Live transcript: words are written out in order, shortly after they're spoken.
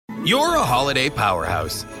You're a holiday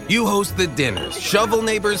powerhouse. You host the dinners, shovel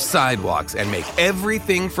neighbors' sidewalks, and make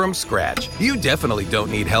everything from scratch. You definitely don't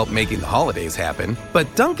need help making the holidays happen.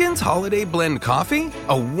 But Dunkin's Holiday Blend Coffee?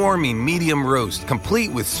 A warming medium roast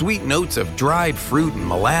complete with sweet notes of dried fruit and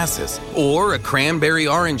molasses. Or a cranberry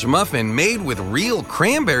orange muffin made with real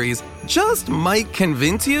cranberries just might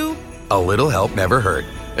convince you? A little help never hurt.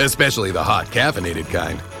 Especially the hot caffeinated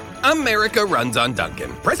kind. America runs on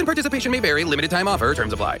Dunkin'. Price and participation may vary. Limited time offer.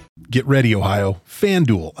 Terms apply. Get ready, Ohio.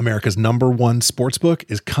 FanDuel, America's #1 sportsbook,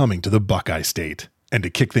 is coming to the Buckeye State. And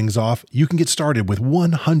to kick things off, you can get started with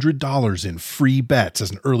 $100 in free bets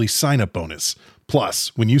as an early sign-up bonus.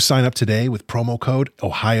 Plus, when you sign up today with promo code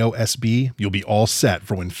OhioSB, you'll be all set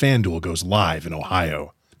for when FanDuel goes live in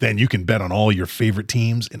Ohio. Then you can bet on all your favorite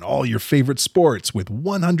teams and all your favorite sports with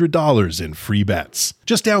 $100 in free bets.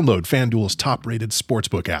 Just download FanDuel's top-rated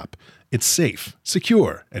sportsbook app. It's safe,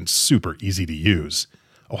 secure, and super easy to use.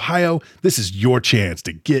 Ohio, this is your chance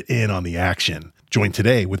to get in on the action. Join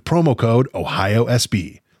today with promo code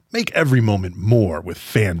OhioSB. Make every moment more with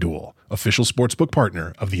FanDuel, official sportsbook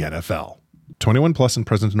partner of the NFL. 21 plus and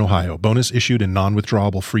present in Ohio. Bonus issued in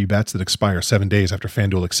non-withdrawable free bets that expire 7 days after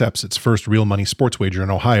FanDuel accepts its first real money sports wager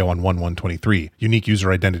in Ohio on 1/1/23. Unique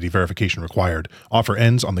user identity verification required. Offer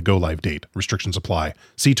ends on the go-live date. Restrictions apply.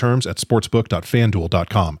 See terms at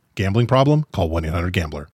sportsbook.fanduel.com. Gambling problem? Call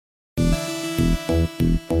 1-800-GAMBLER.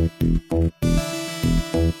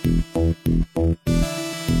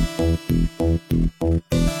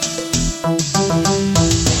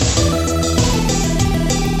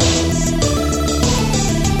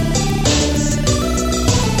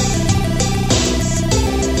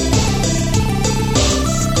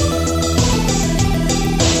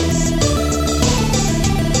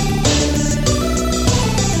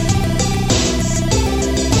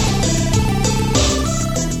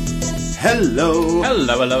 Hello.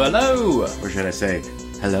 Hello, hello, hello. Or should I say,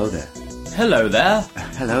 hello there. Hello there.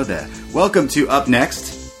 Hello there. Welcome to Up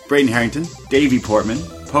Next. Braden Harrington, Davey Portman,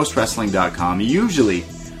 postwrestling.com. Usually,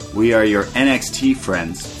 we are your NXT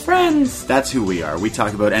friends. Friends. That's who we are. We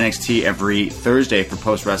talk about NXT every Thursday for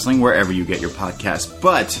Post Wrestling, wherever you get your podcast.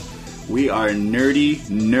 But we are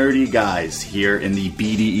nerdy guys here in the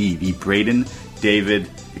BDE, the Braden David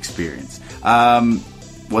Experience.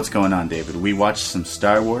 What's going on, David? We watched some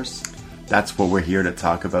Star Wars. That's what we're here to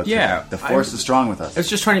talk about today. The Force is strong with us. I was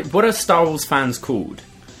just trying to... What are Star Wars fans called?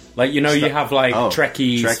 Like, you know, you have, like,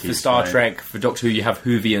 Trekkies for Star Trek. For Doctor Who, you have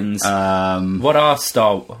Whovians. What are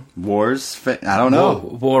Star Wars? I don't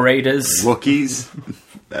know. War Raiders. Wookiees.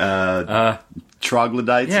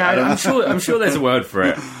 Troglodytes. Yeah, I'm sure there's a word for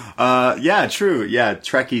it. Yeah, true. Yeah,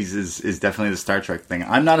 Trekkies is definitely the Star Trek thing.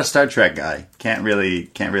 I'm not a Star Trek guy. Can't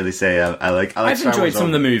really say I like Star Wars. I've enjoyed some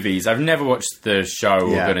of the movies. I've never watched the show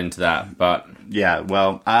or got into that, but yeah.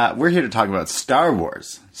 Well, we're here to talk about Star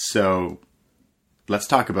Wars, so let's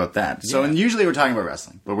talk about that. So, and usually we're talking about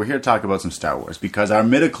wrestling, but we're here to talk about some Star Wars because our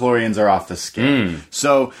midichlorians are off the scale.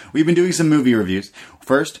 So we've been doing some movie reviews.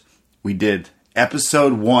 First, we did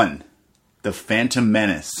Episode 1, The Phantom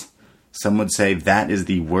Menace. Some would say that is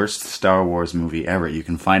the worst Star Wars movie ever. You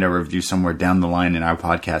can find our review somewhere down the line in our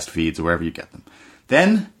podcast feeds or wherever you get them.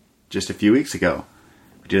 Then, just a few weeks ago,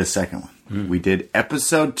 we did a second one. We did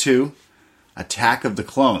Episode 2, Attack of the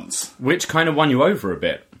Clones. Which kind of won you over a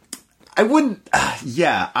bit. I wouldn't...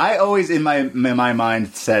 I always, in my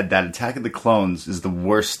mind, said that Attack of the Clones is the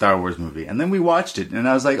worst Star Wars movie. And then we watched it, and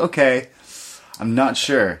I was like, okay... I'm not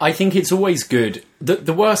sure. I think it's always good.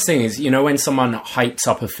 The worst thing is, you know, when someone hypes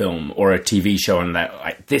up a film or a TV show and they're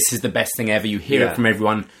like, this is the best thing ever, you hear it from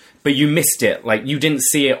everyone, but you missed it. Like, you didn't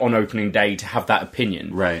see it on opening day to have that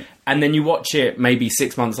opinion. Right. And then you watch it maybe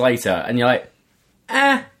 6 months later and you're like,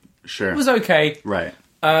 sure. It was okay. Right.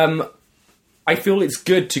 I feel it's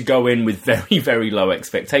good to go in with very, very low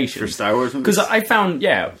expectations. For Star Wars movies? Because I found,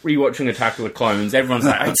 rewatching Attack of the Clones, everyone's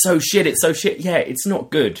like, it's so shit. Yeah, it's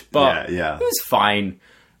not good, but it was fine.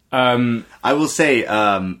 I will say,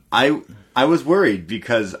 I was worried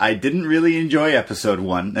because I didn't really enjoy Episode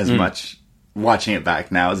 1 as much watching it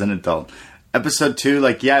back now as an adult. Episode 2,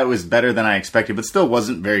 it was better than I expected, but still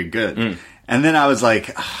wasn't very good. And then I was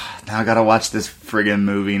like, now I gotta watch this friggin'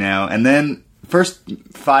 movie now. And then... First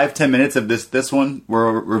 5-10 minutes of this one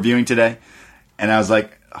we're reviewing today, and I was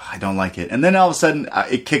like, I don't like it. And then all of a sudden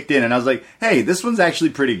it kicked in, and I was like, hey, this one's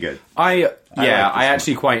actually pretty good. I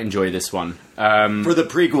actually quite enjoy this one. For the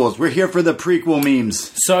prequels. We're here for the prequel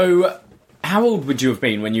memes. So, how old would you have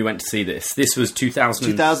been when you went to see this? This was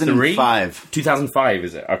 2003? 2005. 2005,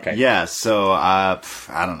 is it? Okay. Yeah, so, I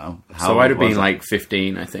don't know. So I'd have been like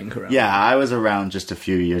 15, I think. Around. Yeah, I was around just a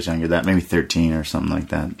few years younger than that, maybe 13 or something like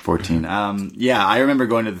that, 14. Yeah, I remember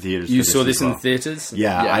going to the theaters. You saw this in the theaters?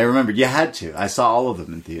 Yeah, I remember. You had to. I saw all of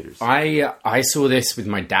them in theaters. I saw this with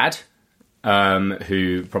my dad.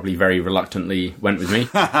 Who probably very reluctantly went with me.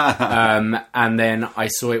 And then I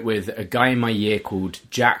saw it with a guy in my year called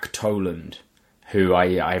Jack Toland, who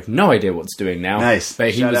I have no idea what's doing now. Nice.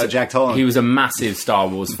 But Shout out Jack Toland. He was a massive Star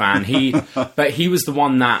Wars fan. But he was the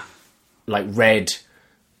one that like read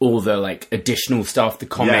all the like additional stuff, the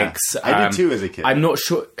comics. Yeah, I did too as a kid. I'm not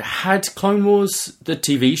sure. Had Clone Wars, the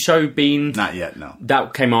TV show, been... Not yet, no.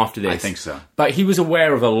 That came after this. I think so. But he was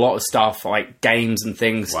aware of a lot of stuff, like games and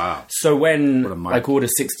things. Wow. So when like Order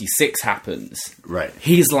 66 happens, right,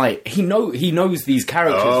 he's like, he knows these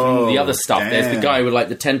characters from the other stuff. Damn. There's the guy with like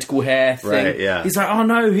the tentacle hair thing. Right, yeah. He's like, oh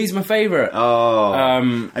no, he's my favorite. Oh.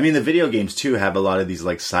 I mean, the video games too have a lot of these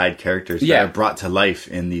like side characters that are brought to life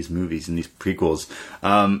in these movies, in these prequels.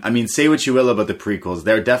 I mean, say what you will about the prequels.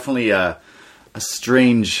 They're definitely a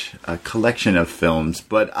strange collection of films,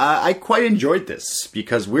 but I quite enjoyed this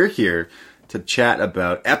because we're here to chat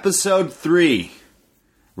about Episode 3,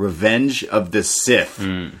 Revenge of the Sith.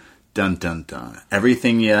 Dun, dun, dun.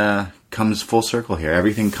 Everything comes full circle here.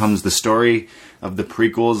 The story of the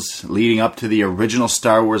prequels leading up to the original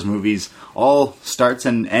Star Wars movies all starts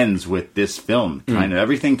and ends with this film.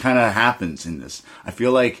 Everything kind of happens in this. I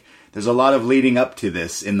feel like there's a lot of leading up to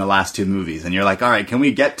this in the last two movies, and you're like, all right, can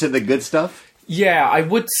we get to the good stuff? Yeah, I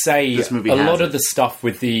would say a lot of the stuff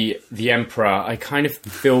with the Emperor, I kind of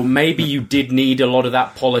feel maybe you did need a lot of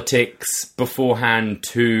that politics beforehand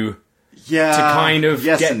to kind of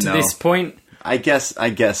get to this point. I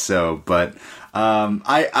guess so, but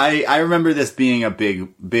I remember this being a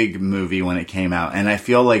big movie when it came out, and I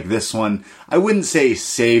feel like this one, I wouldn't say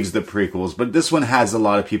saves the prequels, but this one has a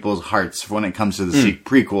lot of people's hearts when it comes to the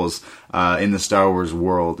prequels in the Star Wars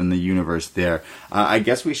world, in the universe there. I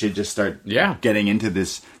guess we should just start getting into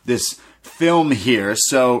this film here.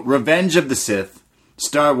 So, Revenge of the Sith,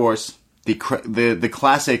 Star Wars. The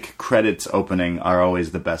classic credits opening are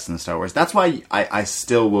always the best in the Star Wars. That's why I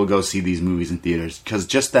still will go see these movies in theaters, because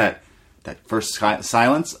just that first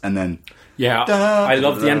silence and then... Yeah, I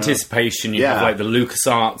love the anticipation. You have like the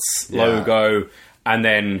LucasArts logo, and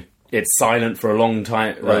then it's silent for a long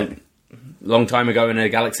time, long time ago in a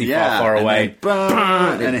galaxy far away.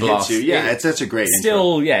 And it hits you. Yeah, it's such a great intro.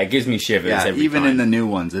 Still, it gives me shivers every even time. in the new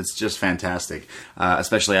ones, it's just fantastic.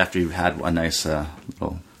 Especially after you've had a nice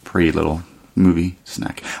little movie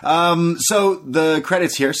snack. So the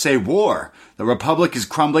credits here say war. The Republic is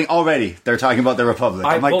crumbling already. They're talking about the Republic.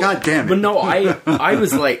 I'm like, God damn it. But no, I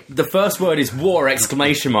was like, the first word is war, !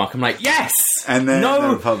 I'm like, yes! And then the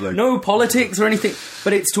Republic. No politics or anything.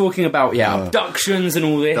 But it's talking about, abductions and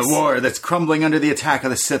all this. The war that's crumbling under the attack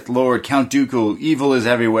of the Sith Lord, Count Dooku. Evil is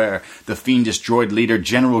everywhere. The fiendish droid leader,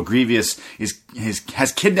 General Grievous,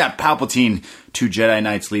 has kidnapped Palpatine. 2 Jedi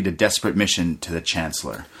Knights lead a desperate mission to the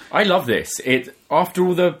Chancellor. I love this. After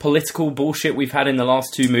all the political bullshit we've had in the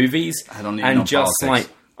last 2 movies, I don't even know just politics.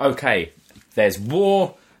 Like, okay, there's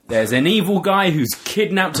war, there's an evil guy who's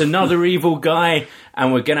kidnapped another evil guy,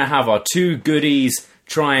 and we're gonna have our 2 goodies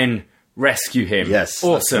try and rescue him. Yes.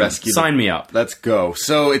 Awesome. Sign me up. Let's go.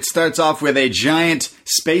 So it starts off with a giant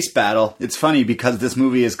space battle. It's funny because this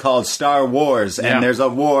movie is called Star Wars, and there's a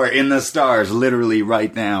war in the stars literally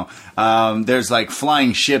right now. There's like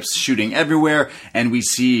flying ships shooting everywhere, and we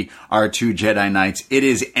see our 2 Jedi Knights. It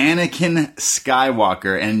is Anakin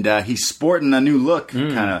Skywalker, and he's sporting a new look.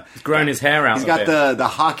 Kind of. He's growing his hair out. He's got the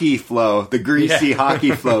hockey flow, the greasy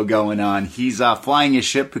hockey flow going on. He's flying his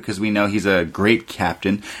ship because we know he's a great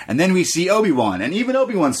captain. And then we see Obi-Wan, and even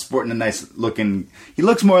Obi-Wan's sporting a nice looking... He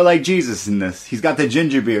looks more like Jesus in this. He's got the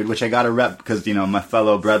ginger beard, which I got to rep because, my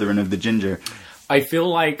fellow brethren of the ginger. I feel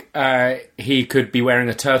like he could be wearing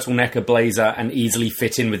a turtleneck, a blazer, and easily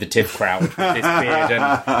fit in with the TIFF crowd with this beard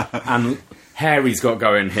and hair he's got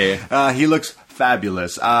going here. He looks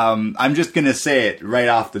fabulous. I'm just going to say it right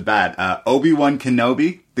off the bat. Obi-Wan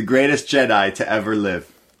Kenobi, the greatest Jedi to ever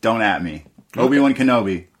live. Don't at me. Okay. Obi-Wan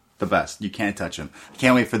Kenobi. The best. You can't touch him. I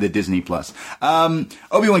can't wait for the Disney Plus.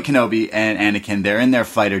 Obi-Wan Kenobi and Anakin, they're in their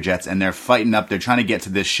fighter jets and they're fighting up. They're trying to get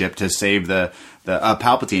to this ship to save the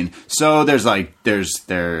Palpatine. So there's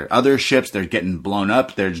there are other ships. They're getting blown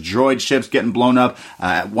up. There's droid ships getting blown up.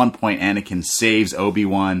 At one point, Anakin saves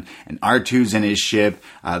Obi-Wan, and R2's in his ship.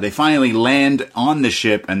 They finally land on the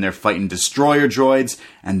ship, and they're fighting destroyer droids.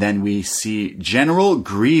 And then we see General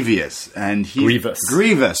Grievous, and Grievous.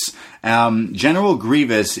 General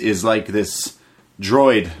Grievous is like this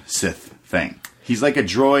droid Sith thing. He's like a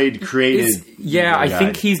droid created. I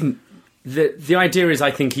think he's the idea is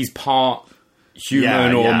I think he's part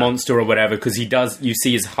human or monster or whatever, because you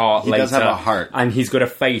see his heart later. He does have a heart. And he's got a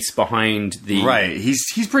face behind the... Right,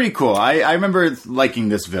 he's pretty cool. I remember liking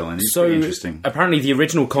this villain. He's pretty interesting. Apparently the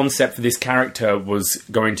original concept for this character was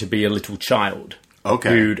going to be a little child. Okay.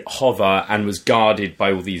 Who'd hover and was guarded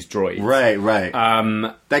by all these droids. Right.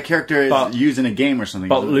 That character is used in a game or something.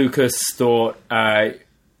 But Lucas thought...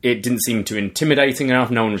 it didn't seem too intimidating enough.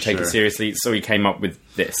 No one would take it seriously, so he came up with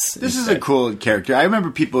this. This is a cool character. I remember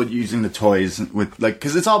people using the toys with,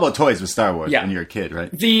 because it's all about toys with Star Wars when you're a kid, right?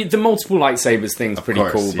 The multiple lightsabers thing's pretty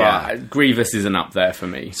cool, but Grievous isn't up there for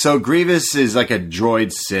me. So Grievous is like a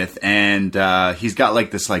droid Sith, and he's got like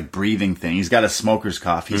this like breathing thing. He's got a smoker's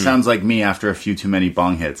cough. He sounds like me after a few too many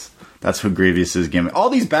bong hits. That's who Grievous is gimmick. All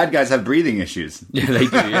these bad guys have breathing issues. Yeah, they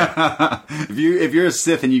do, yeah. If you're a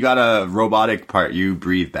Sith and you got a robotic part, you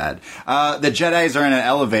breathe bad. The Jedis are in an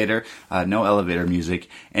elevator. No elevator music.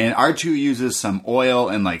 And R2 uses some oil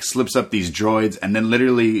and like slips up these droids, and then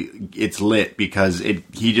literally it's lit because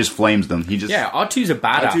he just flames them. R2's a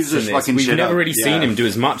badass in this. We've never really seen him do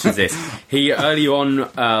as much as this. He early on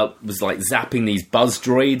was like zapping these buzz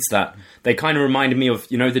droids that... They kind of reminded me of,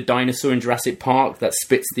 the dinosaur in Jurassic Park that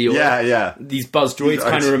spits the oil. Yeah. These buzz droids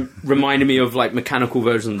kind of reminded me of, like, mechanical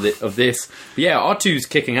versions of this. But yeah, R2's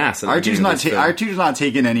kicking ass. R2's not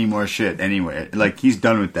taking any more shit anyway. Like, he's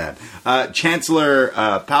done with that. Chancellor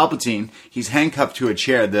Palpatine, he's handcuffed to a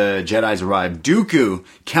chair. The Jedis arrive.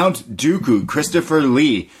 Count Dooku, Christopher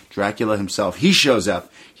Lee, Dracula himself, he shows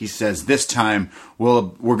up. He says, this time,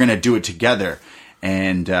 we're going to do it together.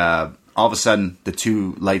 And... all of a sudden, the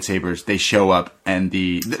two lightsabers, they show up, and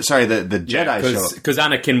the Jedi show up. Because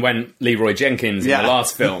Anakin went Leroy Jenkins in the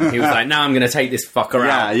last film. He was like, now I'm going to take this fucker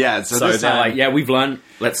out. Yeah. So they're like, we've learned.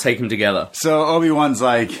 Let's take him together. So Obi-Wan's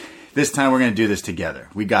like, this time we're going to do this together.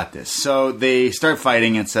 We got this. So they start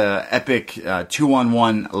fighting. It's a epic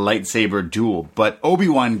 2-on-1 lightsaber duel. But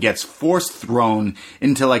Obi-Wan gets force thrown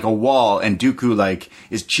into like a wall, and Dooku like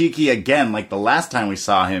is cheeky again, like the last time we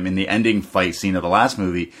saw him in the ending fight scene of the last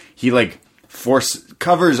movie. He like force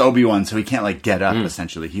covers Obi-Wan so he can't like get up.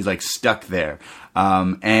 Essentially, he's like stuck there.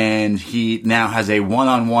 And he now has a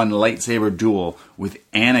 1-on-1 lightsaber duel with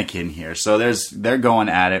Anakin here. So they're going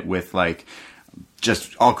at it with like.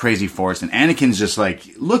 Just all crazy force, and Anakin's just like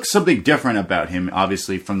looks something different about him,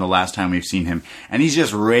 obviously from the last time we've seen him, and he's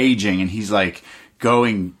just raging, and he's like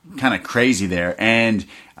going kind of crazy there, and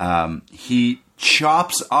he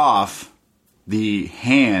chops off the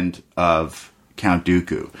hand of Count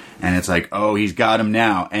Dooku, and it's like, oh, he's got him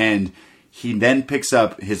now, and he then picks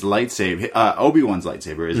up his lightsaber, Obi-Wan's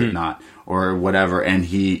lightsaber, is it not, or whatever, and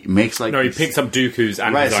he makes like he picks up Dooku's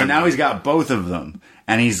and right, so now he's got both of them.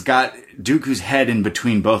 And he's got Dooku's head in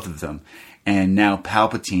between both of them. And now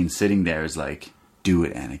Palpatine sitting there is like, do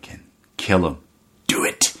it, Anakin. Kill him. Do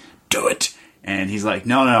it. And he's like,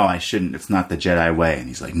 no, I shouldn't. It's not the Jedi way. And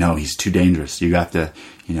he's like, no, he's too dangerous. You got to,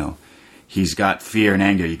 he's got fear and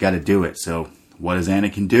anger. You got to do it. So what does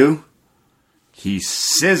Anakin do? He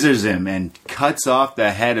scissors him and cuts off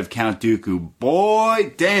the head of Count Dooku.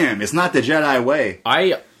 Boy, damn, it's not the Jedi way.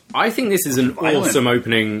 I think this is an awesome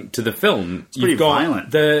opening to the film. It's pretty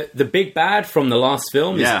violent. The big bad from the last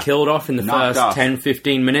film is killed off in the first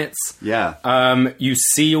 10-15 minutes. Yeah. You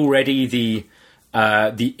see already the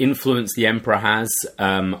influence the Emperor has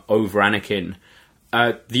over Anakin.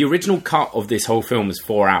 The original cut of this whole film is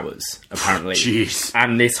 4 hours, apparently. Jeez.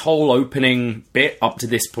 And this whole opening bit up to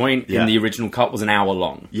this point in the original cut was an hour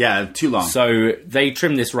long. Yeah, too long. So they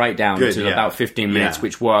trimmed this right down to about 15 minutes,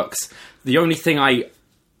 which works. The only thing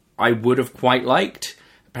I would have quite liked,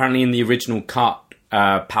 apparently in the original cut,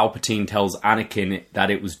 Palpatine tells Anakin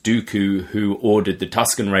that it was Dooku who ordered the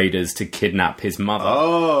Tusken Raiders to kidnap his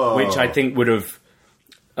mother, which I think would have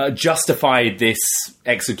justified this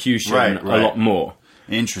execution a lot more.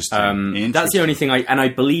 Interesting. That's the only thing I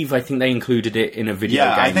think they included it in a video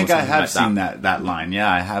game. Yeah, I think I have seen that line.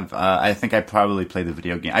 Yeah, I have. I think I probably played the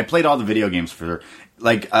video game. I played all the video games for,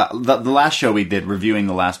 like, the last show we did reviewing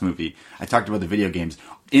the last movie. I talked about the video games.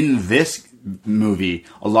 In this movie,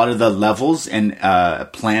 a lot of the levels and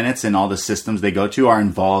planets and all the systems they go to are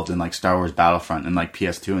involved in like Star Wars Battlefront and like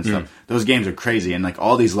PS2 and stuff. Those games are crazy, and like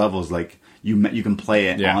all these levels, like you can play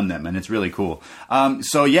it on them, and it's really cool.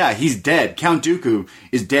 So yeah, he's dead. Count Dooku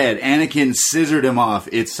is dead. Anakin scissored him off.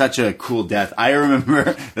 It's such a cool death. I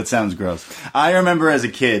remember that sounds gross. I remember as a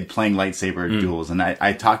kid playing lightsaber duels, and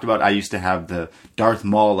I talked about I used to have the Darth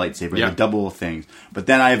Maul lightsaber, the double things. But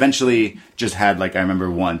then I eventually just had, like, I remember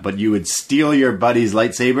one. But you would steal your buddy's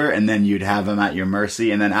lightsaber, and then you'd have him at your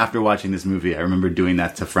mercy. And then after watching this movie, I remember doing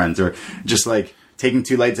that to friends, or just like taking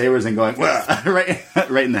two lightsabers and going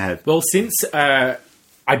right in the head. Well, since I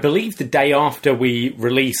believe the day after we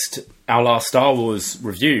released our last Star Wars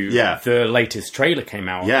review, the latest trailer came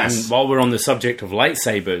out. Yes. And while we're on the subject of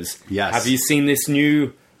lightsabers, have you seen this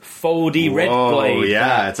new foldy red blade? Oh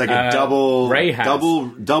yeah, it's like a double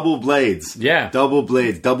blades. Yeah, double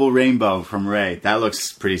blades, double rainbow from Rey. That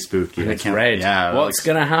looks pretty spooky. And it's red. Yeah, what's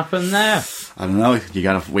gonna happen there? I don't know. You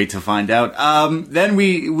gotta wait to find out. Then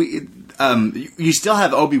you still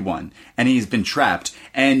have Obi-Wan, and he's been trapped,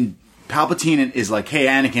 and Palpatine is like, "Hey,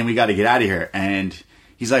 Anakin, we got to get out of here," and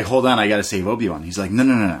he's like, "Hold on, I got to save Obi-Wan." He's like,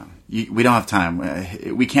 "No. We don't have time.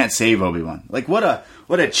 We can't save Obi-Wan." Like, what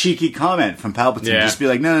a cheeky comment from Palpatine. Yeah. Just be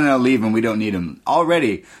like, no, leave him. We don't need him.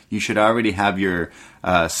 Already, you should already have your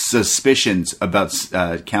suspicions about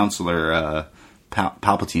Counselor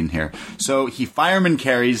Palpatine here. So he fireman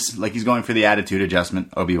carries, like he's going for the attitude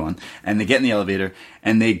adjustment, Obi-Wan, and they get in the elevator,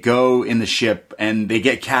 and they go in the ship, and they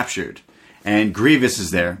get captured. And Grievous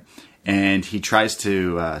is there, and he tries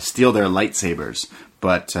to steal their lightsabers.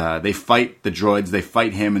 But they fight the droids, they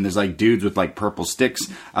fight him, and there's like dudes with like purple sticks.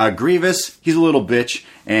 Grievous, he's a little bitch,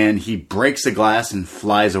 and he breaks the glass and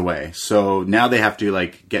flies away. So now they have to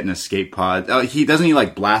like get an escape pod. He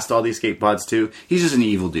like blast all the escape pods too. He's just an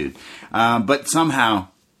evil dude. But somehow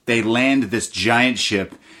they land this giant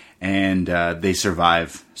ship, and they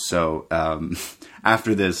survive. So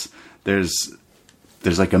after this, there's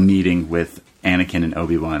like a meeting with Anakin and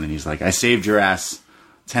Obi-Wan, and he's like, "I saved your ass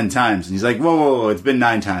 10 times. And he's like, whoa, it's been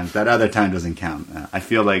 9 times. That other time doesn't count. I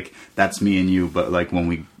feel like that's me and you, but like when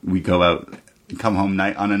we go out and come home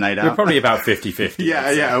on a night out. We're probably about 50-50.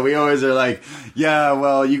 Yeah. We always are like, yeah,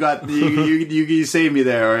 well, you saved me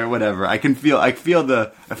there or whatever. I feel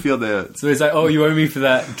the. So it's like, oh, you owe me for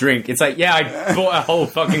that drink. It's like, yeah, I bought a whole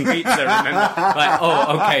fucking pizza, remember? Like,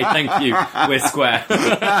 oh, okay, thank you. We're square.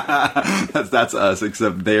 That's us,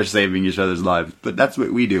 except they're saving each other's lives. But that's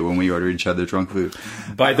what we do when we order each other drunk food.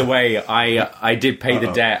 By the way, I did pay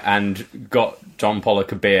the debt and got John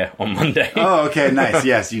Pollock a beer on Monday. Oh, okay, nice.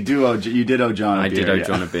 Yes, you did owe John a beer. I did owe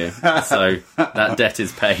John a beer. So that debt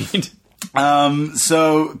is paid.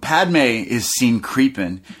 So Padme is seen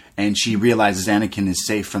creeping, and she realizes Anakin is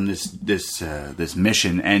safe from this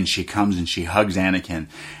mission, and she comes and she hugs Anakin.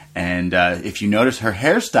 And if you notice, her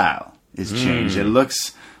hairstyle is changed. It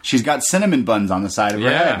looks. She's got cinnamon buns on the side of her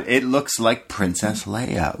head. It looks like Princess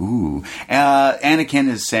Leia. Ooh. Anakin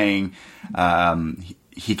is saying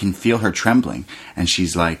he can feel her trembling, and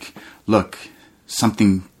she's like, "Look,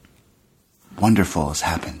 something wonderful has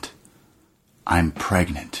happened. I'm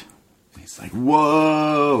pregnant." And he's like,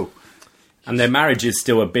 "Whoa." And their marriage is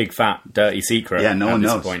still a big, fat, dirty secret. Yeah, no one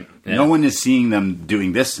knows. Point. Yeah. No one is seeing them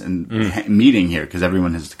doing this and meeting here because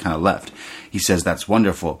everyone has kind of left. He says, "That's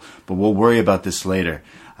wonderful, but we'll worry about this later.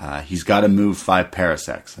 He's got to move 5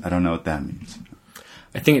 parsecs." I don't know what that means.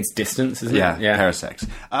 I think it's distance, isn't it? Yeah, parsecs.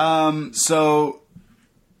 So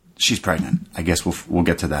she's pregnant. I guess we'll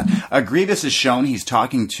get to that. Grievous is shown. He's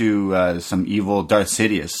talking to some evil Darth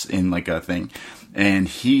Sidious in like a thing. And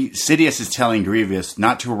Sidious is telling Grievous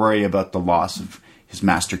not to worry about the loss of his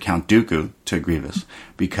master Count Dooku to Grievous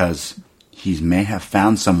because he may have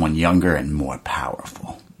found someone younger and more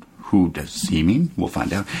powerful. Who does he mean? We'll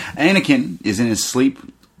find out. Anakin is in his sleep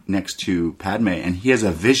next to Padme, and he has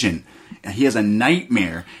a vision. He has a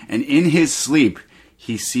nightmare, and in his sleep,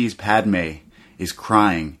 he sees Padme is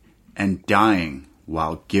crying and dying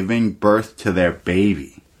while giving birth to their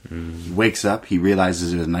baby. He wakes up, he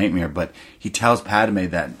realizes it was a nightmare, but he tells Padme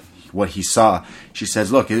that what he saw. She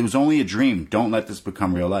says, "Look, it was only a dream. Don't let this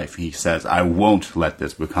become real life." He says, "I won't let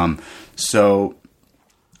this become." So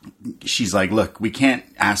she's like, "Look, we can't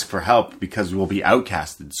ask for help because we'll be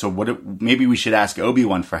outcasted. So maybe we should ask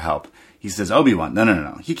Obi-Wan for help." He says, "Obi-Wan,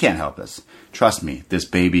 no. He can't help us. Trust me, this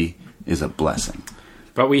baby is a blessing."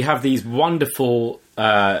 But we have these wonderful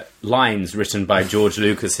lines written by George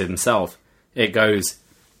Lucas himself. It goes,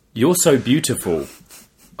 "You're so beautiful,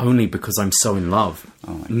 only because I'm so in love.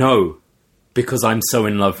 No, because I'm so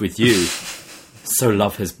in love with you. So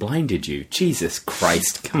love has blinded you." Jesus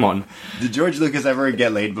Christ, come on. Did George Lucas ever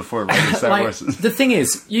get laid before writing Star Wars? The thing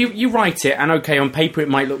is, you write it, and okay, on paper it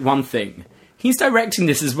might look one thing. He's directing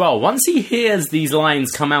this as well. Once he hears these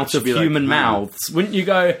lines come out of human mouths, wouldn't you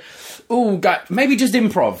go, oh, maybe just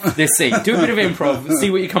improv this scene. Do a bit of improv,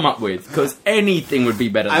 see what you come up with, because anything would be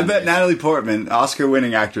better than I bet this. Natalie Portman,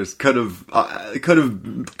 Oscar-winning actress, could have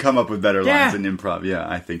come up with better lines in improv. Yeah,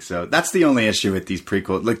 I think so. That's the only issue with these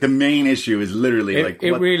prequels. Like, the main issue is literally,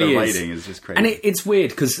 the writing is just crazy. And it's weird,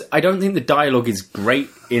 because I don't think the dialogue is great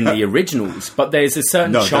in the originals, but there's a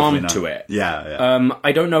certain charm to it. Yeah.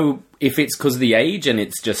 I don't know if it's because of the age, and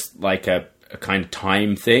it's just like a kind of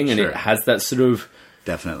time thing, and it has that sort of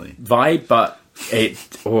definitely vibe, but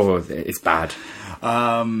it's bad.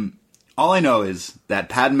 All I know is that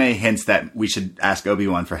Padme hints that we should ask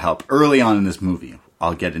Obi-Wan for help early on in this movie.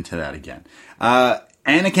 I'll get into that again.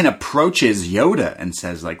 Anakin approaches Yoda and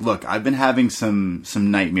says, like, look, I've been having some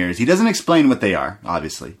nightmares. He doesn't explain what they are,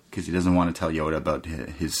 obviously, because he doesn't want to tell Yoda about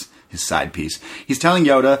his side piece. He's telling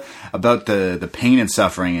Yoda about the pain and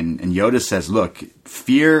suffering, and Yoda says, look,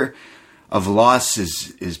 fear of loss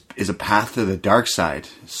is a path to the dark side.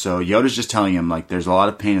 So Yoda's just telling him, like, there's a lot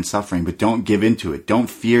of pain and suffering, but don't give into it. Don't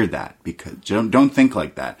fear that, because don't think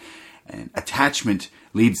like that. And attachment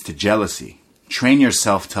leads to jealousy. Train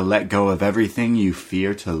yourself to let go of everything you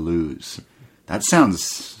fear to lose. That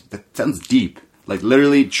sounds deep. Like,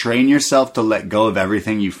 literally, train yourself to let go of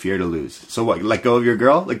everything you fear to lose. So what, let go of your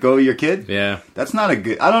girl? Let go of your kid? Yeah. That's not a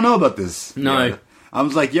good... I don't know about this. No. Yoda. I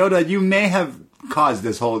was like, Yoda, you may have caused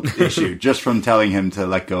this whole issue just from telling him to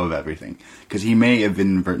let go of everything. Because he may have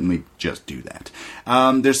inadvertently just do that.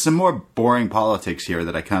 There's some more boring politics here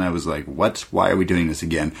that I kind of was like, what? Why are we doing this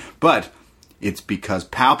again? But it's because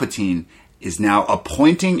Palpatine is now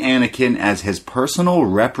appointing Anakin as his personal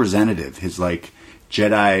representative, his, like,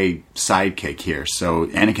 Jedi sidekick here. So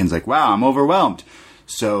Anakin's like, wow, I'm overwhelmed.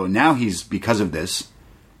 So now because of this,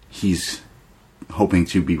 he's hoping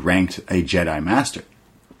to be ranked a Jedi Master.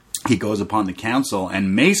 He goes upon the council,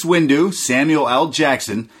 and Mace Windu, Samuel L.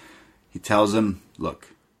 Jackson, he tells him, look,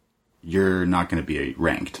 you're not going to be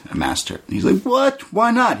ranked a Master. And he's like, what? Why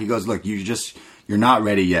not? He goes, look, you're not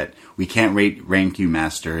ready yet. We can't rank you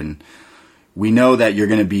Master, and we know that you're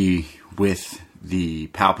going to be with the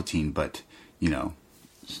Palpatine, but, you know,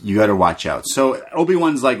 you got to watch out. So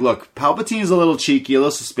Obi-Wan's like, look, Palpatine's a little cheeky, a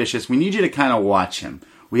little suspicious. We need you to kind of watch him.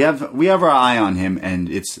 We have our eye on him, and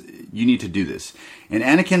you need to do this. And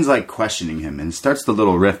Anakin's like questioning him, and starts the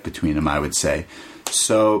little rift between them, I would say.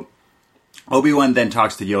 So Obi-Wan then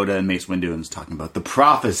talks to Yoda and Mace Windu and is talking about the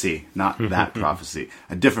prophecy, not that prophecy,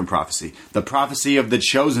 a different prophecy. The prophecy of the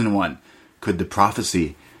Chosen One. Could the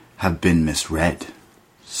prophecy have been misread?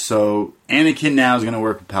 So Anakin now is going to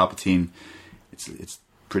work with Palpatine. It's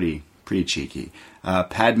pretty cheeky.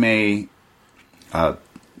 Padme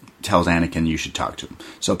tells Anakin you should talk to him.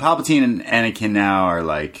 So Palpatine and Anakin now are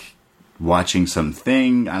like watching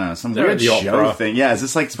something. I don't know, some weird show thing. Yeah, is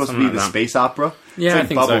this like supposed to be the space opera? Yeah, like I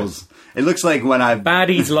think Bubbles. so. It looks like when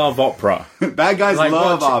Baddies love opera. Bad guys like,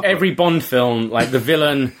 love opera. Every Bond film, like the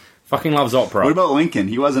villain fucking loves opera. What about Lincoln?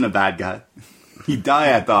 He wasn't a bad guy. He died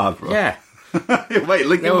at the opera. Yeah. Wait,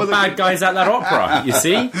 Lincoln there were bad guys at that opera, you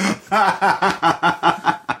see?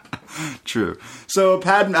 True. So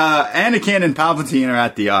Anakin and Palpatine are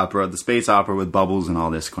at the opera, the space opera with bubbles and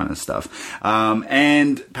all this kind of stuff.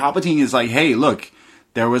 And Palpatine is like, hey, look,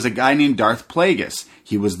 there was a guy named Darth Plagueis.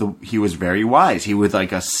 He was very wise. He was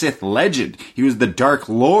like a Sith legend. He was the Dark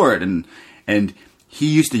Lord, and he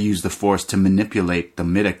used to use the Force to manipulate the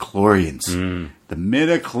midichlorians. The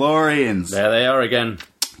midichlorians. There they are again.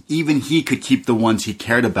 Even he could keep the ones he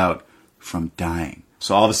cared about from dying.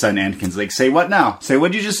 So all of a sudden Anakin's like, say what now? Say,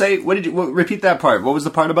 what did you just say? Repeat that part. What was the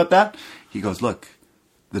part about that? He goes, look,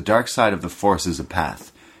 the dark side of the Force is a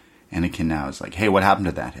path. Anakin now is like, hey, what happened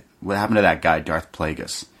to that? What happened to that guy, Darth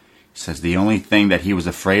Plagueis? He says the only thing that he was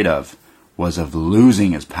afraid of was of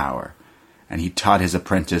losing his power. And he taught his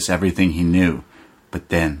apprentice everything he knew. But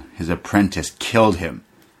then his apprentice killed him.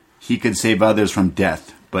 He could save others from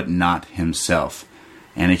death, but not himself.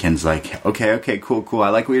 Anakin's like, okay, cool. I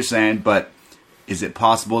like what you're saying, but is it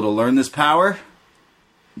possible to learn this power?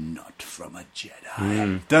 Not from a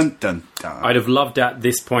Jedi. Dun, dun, dun. I'd have loved at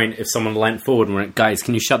this point if someone leant forward and went, guys,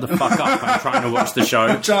 can you shut the fuck up? I'm trying to watch the show.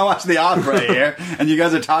 I'm trying to watch the opera here, and you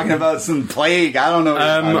guys are talking about some plague. I don't know what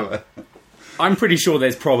you're talking about. I'm pretty sure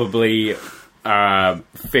there's probably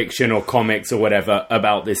fiction or comics or whatever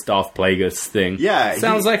about this Darth Plagueis thing. Yeah.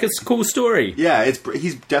 Sounds like it's a cool story. Yeah, he's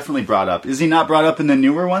definitely brought up. Is he not brought up in the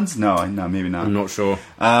newer ones? No, maybe not. I'm not sure.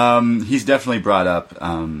 He's definitely brought up.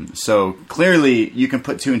 So clearly you can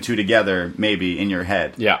put two and two together maybe in your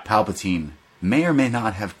head. Yeah. Palpatine may or may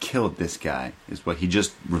not have killed this guy is what he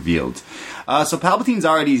just revealed. So Palpatine's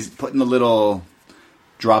already putting the little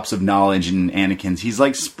drops of knowledge in Anakin's. He's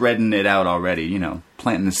like spreading it out already,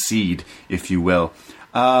 planting the seed, if you will.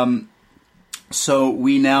 So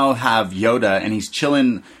we now have Yoda, and he's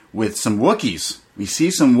chilling with some Wookiees. We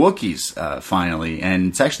see some Wookiees finally, and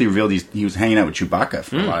it's actually revealed he was hanging out with Chewbacca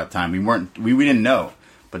for a lot of time. We didn't know,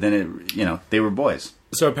 but then they were boys.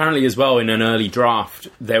 So apparently, as well, in an early draft,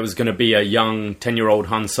 there was going to be a young 10-year-old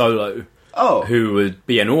Han Solo. Who would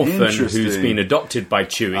be an orphan who's been adopted by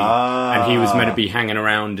Chewie, and he was meant to be hanging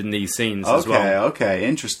around in these scenes as well. Okay,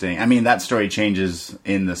 interesting. I mean, that story changes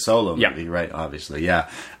in the Solo movie, right? Obviously, yeah.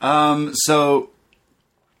 So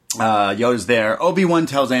Yoda's there. Obi-Wan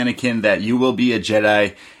tells Anakin that you will be a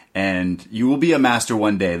Jedi and you will be a master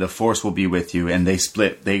one day. The Force will be with you, and they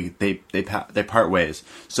split. They part ways.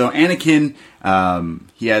 So Anakin,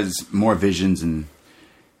 he has more visions and.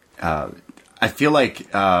 I feel like,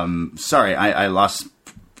 sorry, I lost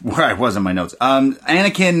where I was in my notes.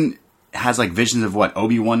 Anakin has like visions of what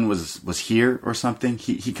Obi-Wan was here or something.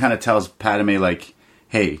 He kind of tells Padme like,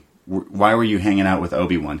 "Hey, why were you hanging out with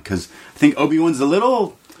Obi-Wan?" Because I think Obi-Wan's a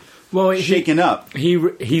little shaken up.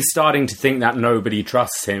 He's starting to think that nobody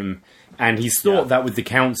trusts him, and he's thought that with the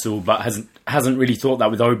Council, but hasn't really thought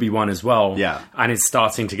that with Obi-Wan as well. Yeah, and is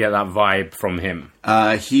starting to get that vibe from him.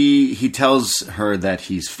 He tells her that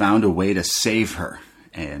he's found a way to save her,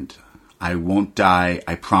 and I won't die.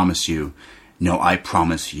 I promise you. No, I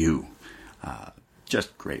promise you.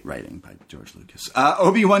 Just great writing by George Lucas.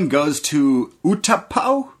 Obi-Wan goes to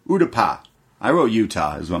Utapau. I wrote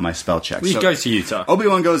Utah is what my spell check. He goes to Utah.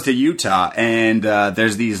 Obi-Wan goes to Utah, and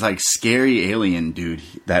there's these like scary alien dude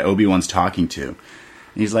that Obi-Wan's talking to.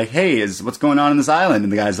 And he's like, "Hey, what's going on this island?"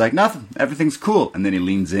 And the guy's like, "Nothing. Everything's cool." And then he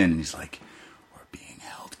leans in and he's like, "We're being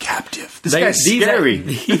held captive." This guy's scary.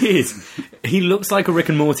 He is. He looks like a Rick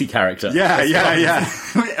and Morty character. Yeah.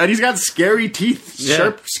 And he's got scary teeth.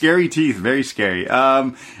 Sharp, scary teeth. Very scary.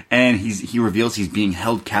 And he reveals he's being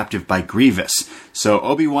held captive by Grievous. So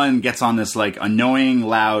Obi-Wan gets on this like annoying,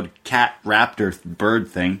 loud cat raptor bird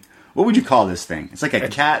thing. What would you call this thing? It's like a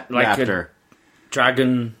cat raptor.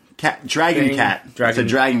 Dragon cat. It's a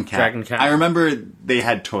dragon cat. I remember they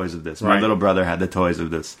had toys of this. My little brother had the toys of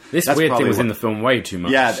this. This weird thing was in the film way too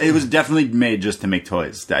much. Yeah, it was definitely made just to make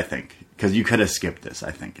toys, I think. Because you could have skipped this,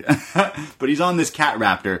 I think. But he's on this cat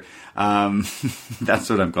raptor. That's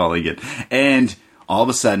what I'm calling it. And all of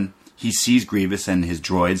a sudden, he sees Grievous and his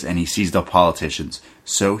droids, and he sees the politicians.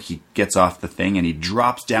 So he gets off the thing, and he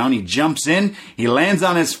drops down, he jumps in, he lands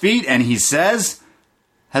on his feet, and he says,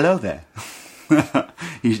 "Hello there."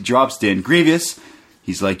 He drops in. Grievous,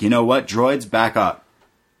 he's like, "You know what, droids, back up.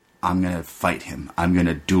 I'm going to fight him. I'm going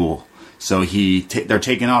to duel." So they're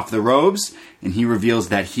taking off the robes, and he reveals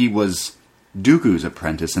that he was Dooku's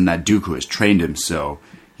apprentice, and that Dooku has trained him, so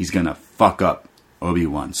he's going to fuck up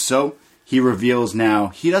Obi-Wan. So he reveals now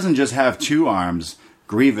he doesn't just have 2 arms.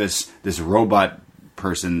 Grievous, this robot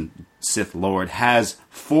person, Sith Lord, has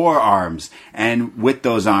 4 arms, and with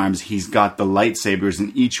those arms, he's got the lightsabers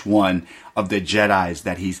in each one of the Jedis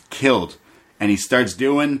that he's killed. And he starts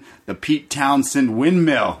doing the Pete Townsend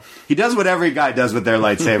windmill. He does what every guy does with their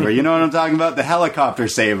lightsaber. You know what I'm talking about? The helicopter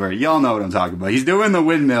saber. Y'all know what I'm talking about. He's doing the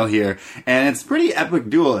windmill here. And it's a pretty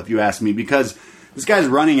epic duel, if you ask me, because this guy's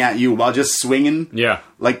running at you while just swinging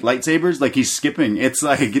like lightsabers. Like he's skipping. It's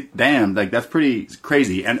like, damn, like that's pretty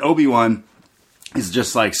crazy. And Obi-Wan is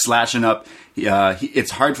just like slashing up.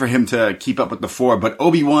 It's hard for him to keep up with the 4, but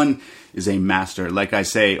Obi-Wan is a master. Like I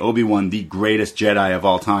say, Obi-Wan, the greatest Jedi of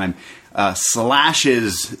all time,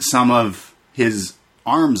 slashes some of his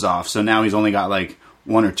arms off. So now he's only got like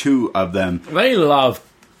 1 or 2 of them. They love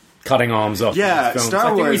cutting arms off. Yeah, Star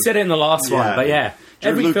Wars. I think we said it in the last one, but yeah.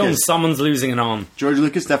 Every film, someone's losing an arm. George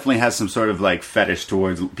Lucas definitely has some sort of like fetish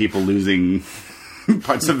towards people losing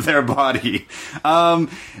parts of their body.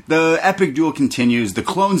 The epic duel continues. The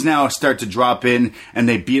clones now start to drop in, and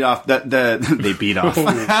they beat off they beat off.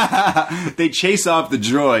 They chase off the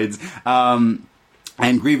droids.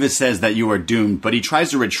 And Grievous says that you are doomed, but he tries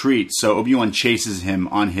to retreat. So Obi-Wan chases him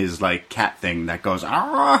on his like cat thing that goes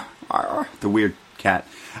arr, arr, the weird cat.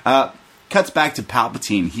 Cuts back to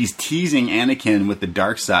Palpatine. He's teasing Anakin with the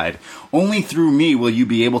dark side. "Only through me will you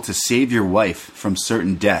be able to save your wife from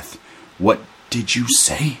certain death." "What did you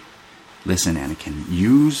say?" "Listen, Anakin,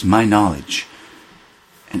 use my knowledge."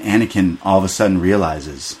 And Anakin all of a sudden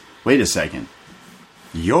realizes, wait a second,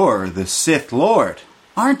 you're the Sith Lord,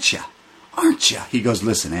 aren't you? Aren't you? He goes,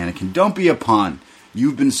 "Listen, Anakin, don't be a pawn.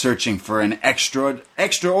 You've been searching for an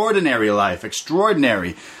extraordinary life.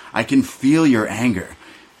 Extraordinary. I can feel your anger.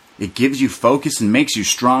 It gives you focus and makes you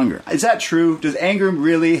stronger." Is that true? Does anger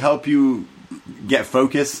really help you get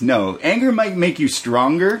focus? No. Anger might make you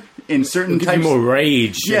stronger in certain Give types. you more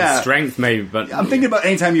rage Yeah. and strength, maybe. But I'm thinking about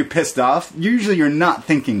anytime you're pissed off, usually you're not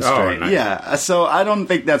thinking straight. no. Yeah, so I don't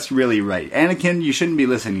think that's really right. Anakin, you shouldn't be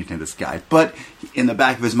listening to this guy. But in the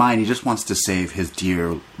back of his mind, he just wants to save his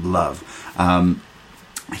dear love.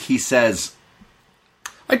 He says...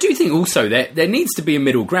 I do think also that there needs to be a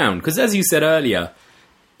middle ground, because as you said earlier,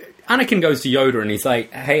 Anakin goes to Yoda and he's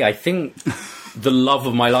like, hey, I think the love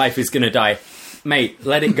of my life is going to die. Mate,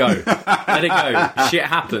 let it go. Let it go. Shit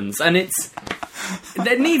happens. And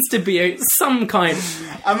there needs to be some kind...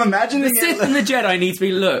 I'm imagining The Sith and the Jedi need to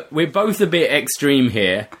be, look, we're both a bit extreme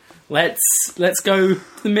here. Let's go to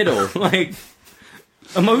the middle. Like...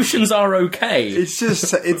 Emotions are okay.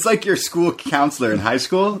 It's like your school counselor in high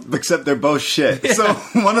school, except they're both shit. Yeah. So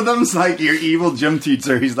one of them's like your evil gym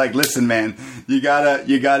teacher. He's like, listen, man, you gotta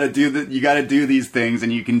do these things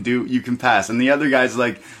and you can pass. And the other guy's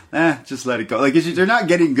like, just let it go. Like, they're not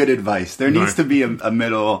getting good advice. There needs to be a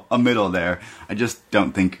middle there. I just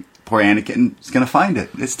don't think poor Anakin is gonna find it.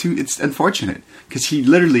 It's unfortunate because he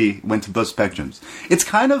literally went to both spectrums. It's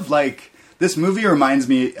kind of like, this movie reminds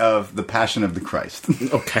me of The Passion of the Christ.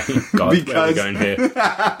 Okay, God, where are we going here?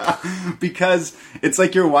 Because it's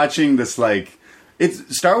like you're watching this, like...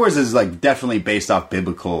 Star Wars is, like, definitely based off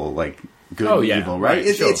biblical, like, good and evil, right?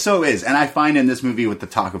 It so is. And I find in this movie with the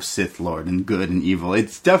talk of Sith Lord and good and evil,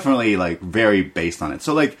 it's definitely, like, very based on it.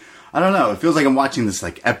 So, like... I don't know. It feels like I'm watching this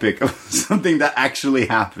like epic of something that actually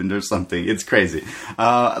happened or something. It's crazy.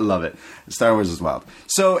 I love it. Star Wars is wild.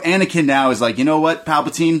 So Anakin now is like, you know what,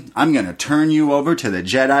 Palpatine? I'm going to turn you over to the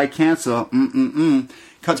Jedi Council.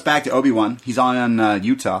 Cuts back to Obi-Wan. He's on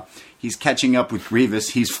Utah. He's catching up with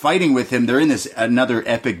Grievous. He's fighting with him. They're in another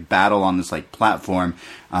epic battle on this like platform.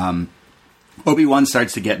 Obi-Wan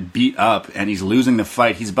starts to get beat up and he's losing the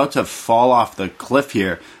fight. He's about to fall off the cliff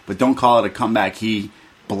here, but don't call it a comeback. He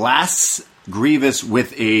blasts Grievous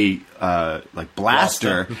with a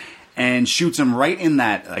blaster and shoots him right in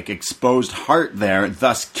that like exposed heart there,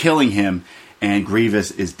 thus killing him, and Grievous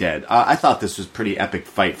is dead. I thought this was a pretty epic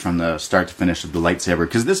fight from the start to finish of the lightsaber,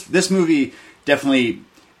 because this movie definitely,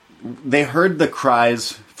 they heard the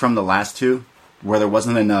cries from the last two where there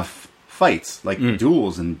wasn't enough fights, like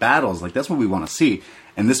duels and battles. Like, that's what we want to see,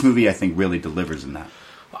 and this movie I think really delivers in that.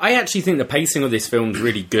 I actually think the pacing of this film is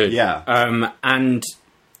really good. Yeah. And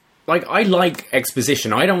like, I like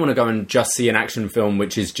exposition. I don't want to go and just see an action film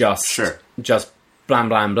which is just blam,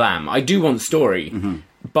 blam, blam. I do want story,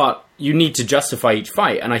 but you need to justify each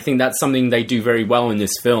fight. And I think that's something they do very well in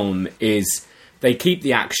this film, is they keep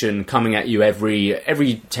the action coming at you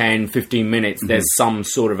every 10, 15 minutes. There's some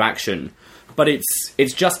sort of action. But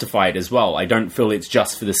it's justified as well. I don't feel it's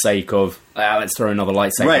just for the sake of, let's throw another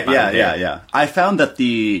lightsaber. Right, yeah. I found that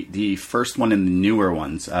the first one and the newer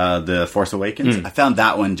ones, The Force Awakens, I found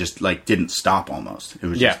that one just, like, didn't stop almost. It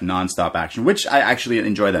was just non-stop action, which I actually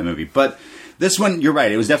enjoy that movie. But this one, you're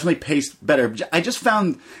right, it was definitely paced better. I just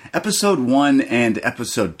found Episode 1 and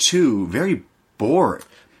Episode 2 very boring.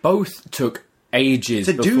 Both took ages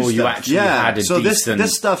before you actually had a decent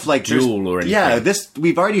this stuff, like, duel or anything. Yeah,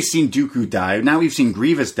 we've already seen Dooku die. Now we've seen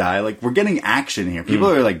Grievous die. Like, we're getting action here. People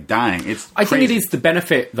are, like, dying. I think it is the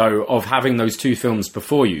benefit, though, of having those two films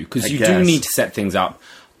before you, because you do need to set things up.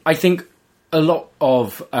 I think a lot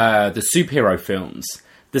of the superhero films,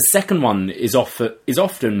 the second one is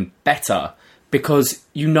often better, because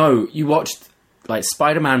you watched, like,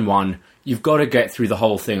 Spider-Man 1. You've got to get through the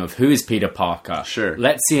whole thing of who is Peter Parker. Sure.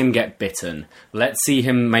 Let's see him get bitten. Let's see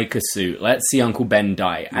him make a suit. Let's see Uncle Ben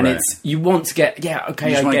die. And you want to get, I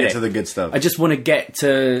get it. To the good stuff. I just want to get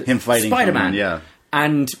to him fighting Spider-Man. Yeah.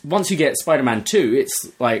 And once you get Spider-Man 2,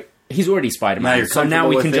 it's like, he's already Spider-Man. So now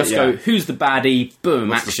we can just go, who's the baddie? Boom,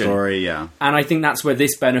 What's action. The story, yeah. And I think that's where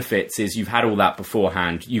this benefits, is you've had all that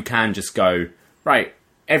beforehand. You can just go, right,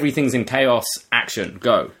 everything's in chaos, action,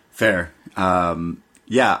 go. Fair.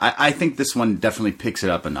 Yeah, I think this one definitely picks it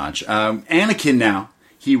up a notch. Anakin now,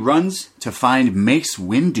 he runs to find Mace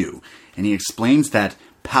Windu, and he explains that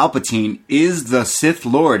Palpatine is the Sith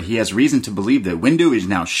Lord. He has reason to believe that. Windu is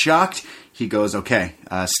now shocked. He goes, okay,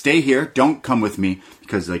 stay here. Don't come with me,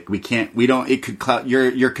 because like it could cloud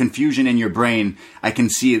your confusion in your brain. I can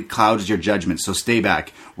see it clouds your judgment. So stay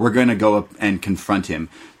back. We're going to go up and confront him.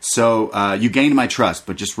 So you gained my trust,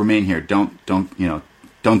 but just remain here.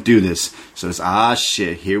 Don't do this. So it's,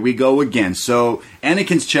 shit, here we go again. So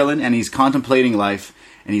Anakin's chilling, and he's contemplating life,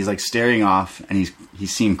 and he's like staring off, and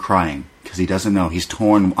he's seen crying, because he doesn't know. He's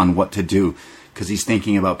torn on what to do, because he's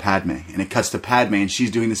thinking about Padme. And it cuts to Padme, and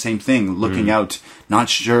she's doing the same thing, looking out, not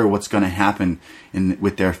sure what's going to happen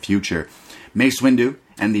with their future. Mace Windu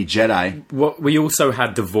and the Jedi. We also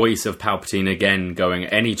had the voice of Palpatine again going,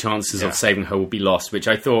 any chances of saving her will be lost, which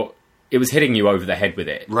I thought it was hitting you over the head with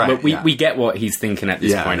it. Right, But we get what he's thinking at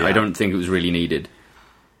this point. Yeah. I don't think it was really needed.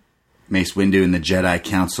 Mace Windu and the Jedi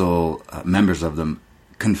Council, members of them,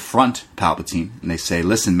 confront Palpatine, and they say,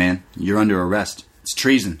 listen, man, you're under arrest. It's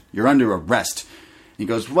treason. You're under arrest. He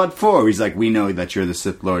goes, what for? He's like, we know that you're the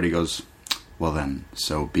Sith Lord. He goes, well then,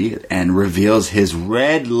 so be it. And reveals his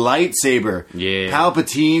red lightsaber. Yeah.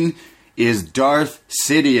 Palpatine is Darth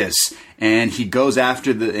Sidious. And he goes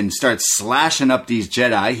after and starts slashing up these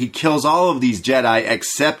Jedi. He kills all of these Jedi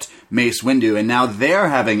except Mace Windu. And now they're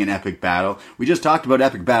having an epic battle. We just talked about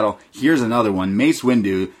epic battle. Here's another one. Mace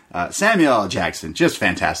Windu, Samuel L. Jackson, just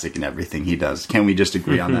fantastic in everything he does. Can we just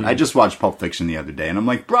agree on that? I just watched Pulp Fiction the other day, and I'm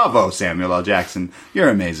like, bravo, Samuel L. Jackson. You're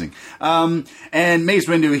amazing. And Mace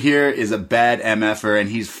Windu here is a bad MFer, and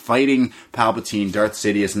he's fighting Palpatine, Darth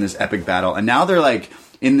Sidious in this epic battle. And now they're like,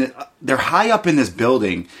 they're high up in this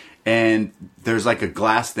building, and there's like a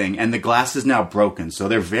glass thing, and the glass is now broken. So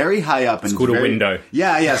they're very high up. And It's called a window.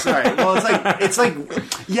 Yeah, sorry. Well, it's like,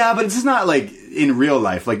 yeah, but it's not like in real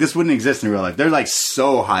life. Like, this wouldn't exist in real life. They're like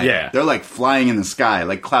so high up. They're like flying in the sky,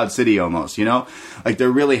 like Cloud City almost, you know? Like,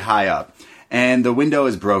 they're really high up. And the window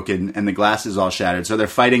is broken, and the glass is all shattered. So they're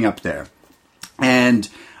fighting up there. And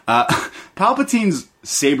Palpatine's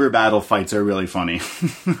saber battle fights are really funny.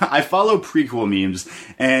 I follow prequel memes,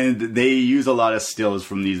 and they use a lot of stills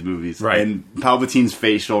from these movies. Right. And Palpatine's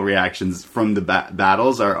facial reactions from the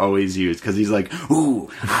battles are always used, because he's like, ooh,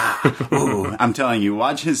 ah, ooh. I'm telling you,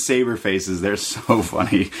 watch his saber faces. They're so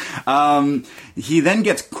funny. He then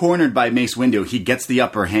gets cornered by Mace Windu. He gets the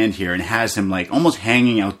upper hand here and has him like almost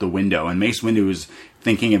hanging out the window. And Mace Windu is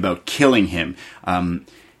thinking about killing him.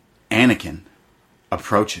 Anakin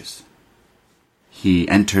approaches. He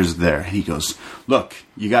enters there, and he goes, look,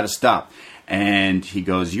 you got to stop. And he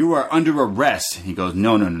goes, you are under arrest. And he goes,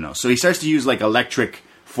 no. So he starts to use like electric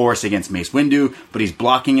force against Mace Windu, but he's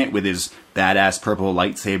blocking it with his badass purple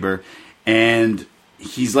lightsaber. And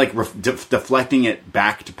he's like deflecting it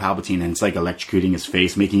back to Palpatine, and it's like electrocuting his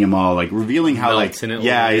face, making him all like revealing how Melts like, in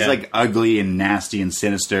it he's like ugly and nasty and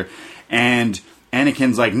sinister. And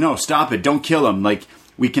Anakin's like, no, stop it. Don't kill him. Like,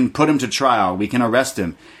 we can put him to trial. We can arrest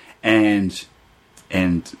him. And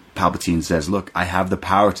Palpatine says, look, I have the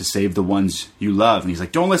power to save the ones you love. And he's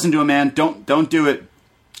like, don't listen to him, man. Don't do it.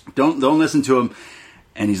 Don't listen to him.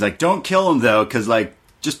 And he's like, don't kill him, though, because, like,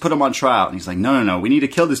 just put him on trial. And he's like, no. We need to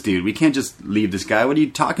kill this dude. We can't just leave this guy. What are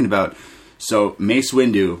you talking about? So Mace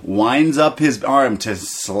Windu winds up his arm to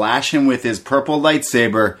slash him with his purple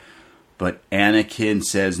lightsaber. But Anakin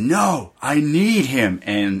says, no, I need him.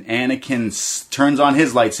 And Anakin turns on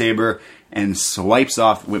his lightsaber and swipes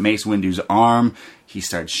off with Mace Windu's arm. He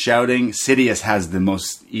starts shouting. Sidious has the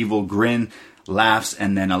most evil grin, laughs,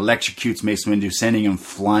 and then electrocutes Mace Windu, sending him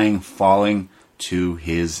flying, falling to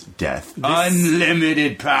his death.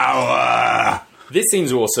 Unlimited power! This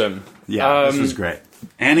seems awesome. Yeah, this was great.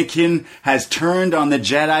 Anakin has turned on the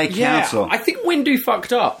Jedi Council. I think Windu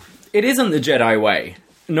fucked up. It isn't the Jedi way.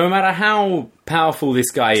 No matter how powerful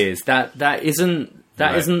this guy is, that isn't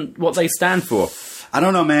what they stand for. I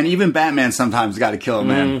don't know, man. Even Batman sometimes got to kill him,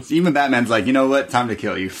 man. Even Batman's like, you know what? Time to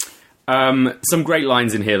kill you. Some great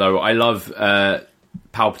lines in here, though. I love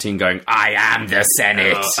Palpatine going, I am the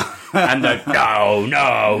Senate. And the,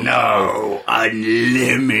 no.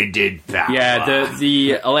 Unlimited power. Yeah,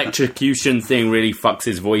 the electrocution thing really fucks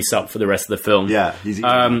his voice up for the rest of the film. Yeah.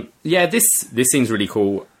 This seems really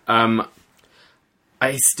cool.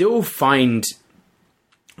 I still find...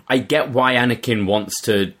 I get why Anakin wants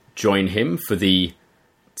to join him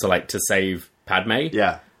to save Padme.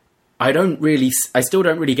 Yeah. I still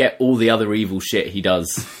don't really get all the other evil shit he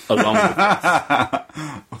does along with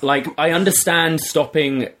this. Like, I understand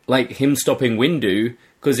him stopping Windu,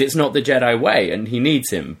 because it's not the Jedi way, and he needs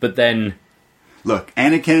him, but then... Look,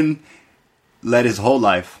 Anakin led his whole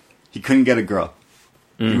life. He couldn't get a girl.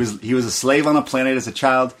 He was a slave on a planet as a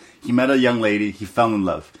child. He met a young lady. He fell in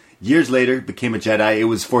love. Years later, became a Jedi. It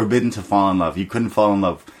was forbidden to fall in love. You couldn't fall in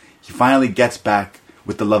love. He finally gets back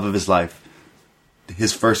with the love of his life.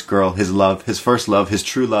 His first girl, his first love, his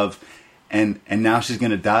true love. And now she's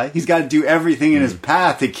going to die. He's got to do everything in his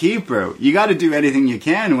path to keep her. You got to do anything you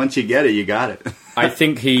can. Once you get it, you got it. I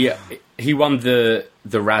think he won the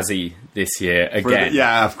Razzie this year again.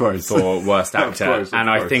 Of course. For worst actor. Of course.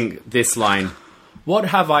 I think this line, what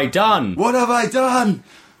have I done? What have I done?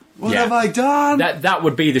 What have I done? That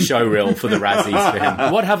would be the show reel for the Razzies for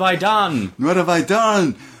him. What have I done? What have I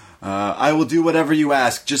done? I will do whatever you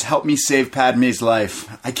ask. Just help me save Padme's life.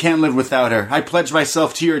 I can't live without her. I pledge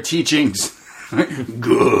myself to your teachings.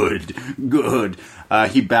 Good.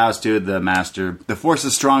 He bows to the master. The Force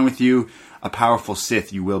is strong with you. A powerful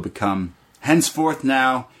Sith you will become. Henceforth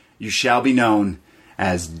now, you shall be known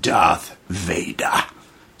as Darth Vader.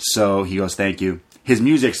 So he goes, thank you. His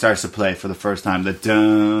music starts to play for the first time. The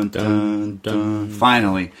dun, dun, dun.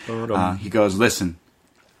 Finally, he goes, listen,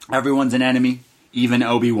 everyone's an enemy, even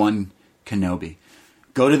Obi-Wan Kenobi.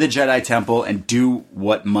 Go to the Jedi Temple and do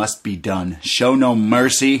what must be done. Show no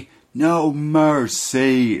mercy. No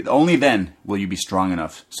mercy. Only then will you be strong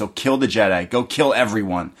enough. So kill the Jedi. Go kill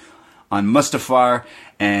everyone. On Mustafar,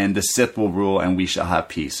 and the Sith will rule, and we shall have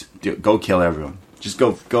peace. Go kill everyone. Just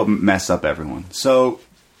go mess up everyone. So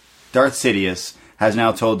Darth Sidious has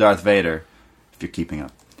now told Darth Vader, if you're keeping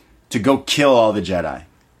up, to go kill all the Jedi.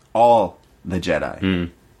 All the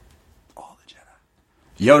Jedi. All the Jedi.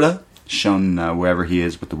 Yoda, shown wherever he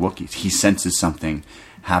is with the Wookiees, he senses something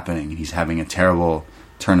happening, and he's having a terrible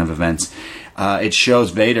turn of events. It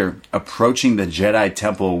shows Vader approaching the Jedi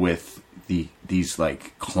Temple with these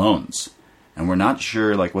like clones. And we're not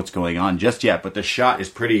sure like what's going on just yet, but the shot is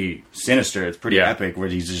pretty sinister. It's pretty epic where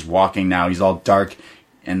he's just walking now. He's all dark,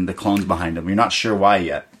 and the clones behind him. You're not sure why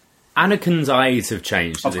yet. Anakin's eyes have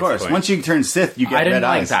changed. Of course. Once you turn Sith, you get red eyes. I didn't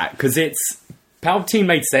like that, because Palpatine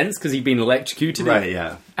made sense, because he'd been electrocuted. Right,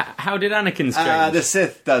 yeah. How did Anakin's change? The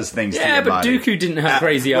Sith does things to your body. Yeah, but Dooku didn't have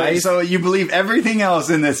crazy eyes. So you believe everything else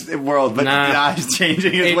in this world, but the eyes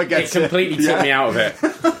changing is what gets it. It completely took me out of it.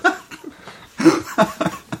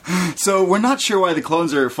 So we're not sure why the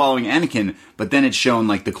clones are following Anakin, but then it's shown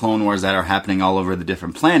like the Clone Wars that are happening all over the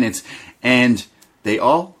different planets, and they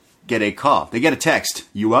all get a call. They get a text.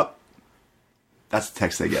 You up? That's the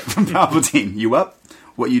text they get from Palpatine. You up?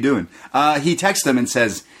 What you doing? He texts them and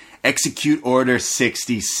says, execute Order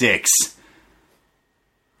 66.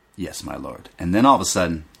 Yes, my lord. And then all of a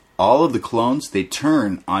sudden, all of the clones, they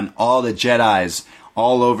turn on all the Jedis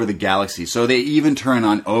all over the galaxy. So they even turn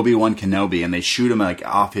on Obi-Wan Kenobi, and they shoot him like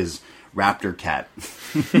off his raptor cat.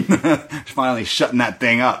 Finally shutting that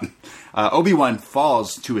thing up. Obi-Wan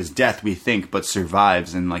falls to his death, we think, but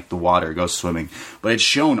survives in like the water, goes swimming. But it's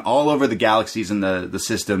shown all over the galaxies and the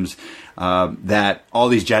systems that all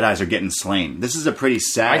these Jedis are getting slain. This is a pretty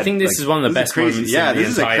sad... I think this is one of the best moments in the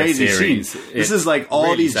entire series. This is like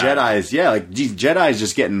all really these sad. Jedis, like these Jedis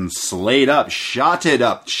just getting slayed up, shot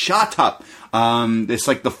up. It's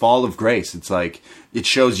like the fall of grace. It's like, it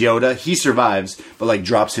shows Yoda, he survives, but like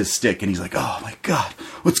drops his stick, and he's like, oh my god,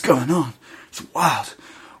 what's going on? It's wild.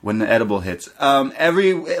 When the edible hits,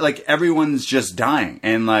 everyone's just dying,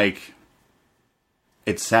 and like,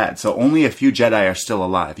 it's sad. So only a few Jedi are still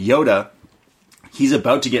alive. Yoda, he's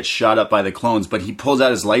about to get shot up by the clones, but he pulls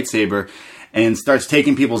out his lightsaber and starts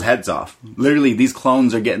taking people's heads off. Literally, these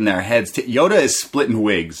clones are getting their heads. Yoda is splitting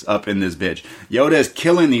wigs up in this bitch. Yoda is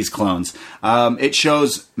killing these clones. It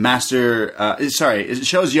shows it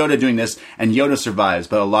shows Yoda doing this, and Yoda survives,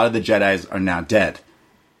 but a lot of the Jedis are now dead.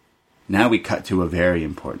 Now we cut to a very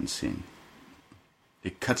important scene.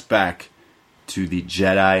 It cuts back to the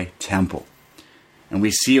Jedi Temple. And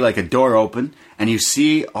we see like a door open, and you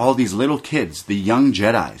see all these little kids, the young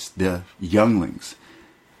Jedis, the younglings.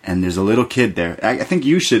 And there's a little kid there. I think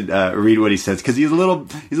you should read what he says, because he's a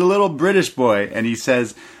little British boy, and he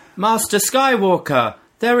says, Master Skywalker,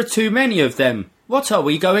 there are too many of them. What are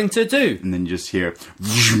we going to do? And then you just hear,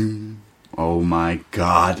 oh my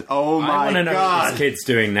god. Oh my god. I want to know what this kid's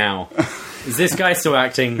doing now. Is this guy still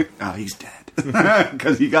acting? Oh, he's dead.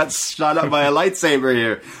 Because he got shot up by a lightsaber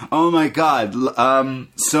here. Oh my god.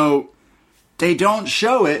 So, they don't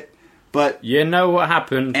show it, but... You know what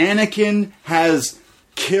happened. Anakin has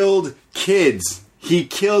killed kids. He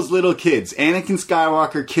kills little kids. Anakin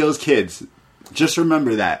Skywalker kills kids. Just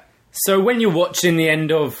remember that. So when you're watching the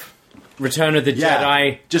end of Return of the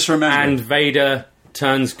Jedi... Just remember. And Vader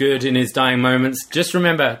turns good in his dying moments, just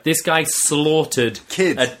remember, this guy slaughtered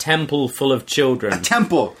kids. A temple full of children. A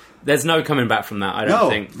temple. There's no coming back from that, I don't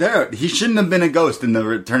think. He shouldn't have been a ghost in the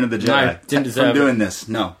Return of the Jedi. No, didn't deserve from doing this.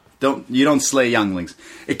 No. You don't slay younglings.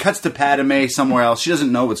 It cuts to Padme somewhere else. She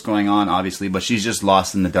doesn't know what's going on, obviously, but she's just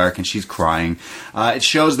lost in the dark, and she's crying. It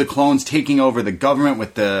shows the clones taking over the government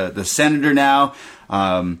with the senator now.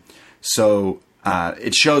 It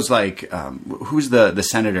shows like who's the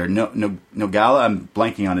senator? Nogala. I'm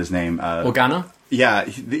blanking on his name. Organa. Yeah,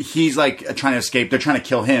 he's like trying to escape. They're trying to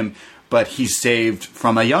kill him, but he's saved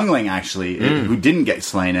from a youngling actually who didn't get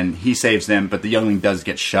slain, and he saves them. But the youngling does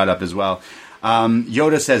get shot up as well.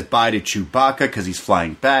 Yoda says bye to Chewbacca because he's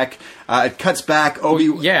flying back. It cuts back.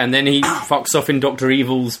 And then he fucks off in Dr.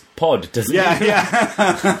 Evil's pod, doesn't he?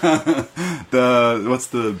 Yeah. What's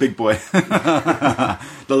the big boy? The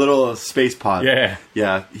little space pod.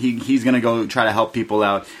 Yeah. He's gonna go try to help people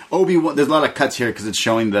out. Obi-Wan. There's a lot of cuts here because it's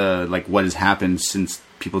showing what has happened since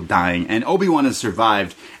people dying. And Obi-Wan has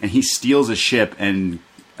survived, and he steals a ship and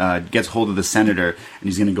gets hold of the senator, and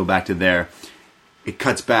he's going to go back to there. It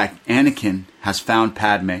cuts back. Anakin has found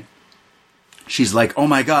Padme. She's like, oh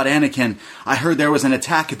my god, Anakin, I heard there was an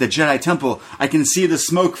attack at the Jedi Temple. I can see the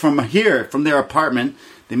smoke from here, from their apartment.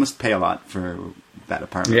 They must pay a lot for that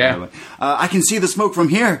apartment. Yeah. By the way. I can see the smoke from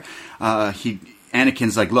here.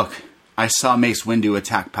 Anakin's like, look, I saw Mace Windu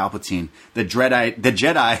attack Palpatine. The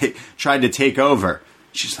Jedi tried to take over.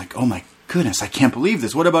 She's like, oh my goodness, I can't believe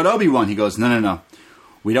this. What about Obi-Wan? He goes, no.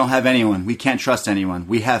 We don't have anyone. We can't trust anyone.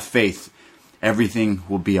 We have faith. Everything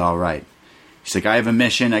will be all right. He's like, I have a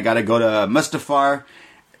mission. I got to go to Mustafar,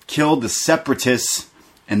 kill the Separatists,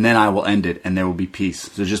 and then I will end it, and there will be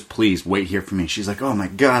peace. So just please wait here for me. She's like, oh my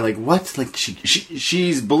god, like what? Like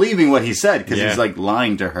she's believing what he said because he's like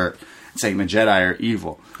lying to her, saying the Jedi are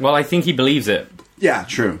evil. Well, I think he believes it. Yeah,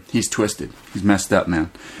 true. He's twisted. He's messed up,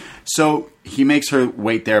 man. So he makes her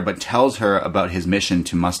wait there, but tells her about his mission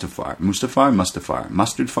to Mustafar.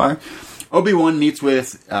 Mustardfar. Obi-Wan meets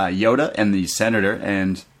with Yoda and the senator,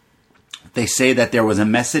 and they say that there was a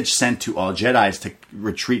message sent to all Jedis to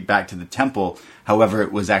retreat back to the temple. However,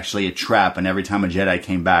 it was actually a trap, and every time a Jedi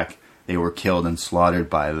came back, they were killed and slaughtered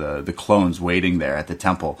by the clones waiting there at the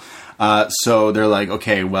temple. So they're like,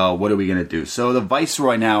 okay, well, what are we going to do? So the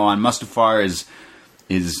Viceroy now on Mustafar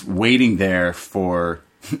is waiting there for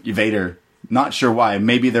Vader. Not sure why.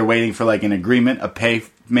 Maybe they're waiting for like an agreement, a pay,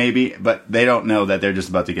 maybe, but they don't know that they're just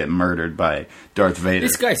about to get murdered by Darth Vader.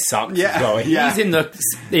 This guy sucks. Yeah, as well. yeah. He's in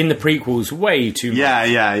the prequels way too much.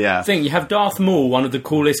 Yeah. I think you have Darth Maul, one of the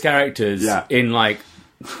coolest characters, in like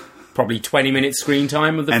probably 20 minutes screen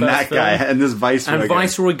time of the and first that film. guy and this Viceroy. And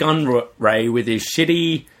Viceroy Gunray with his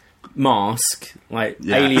shitty mask,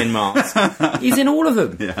 alien mask. He's in all of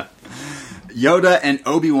them. Yeah. Yoda and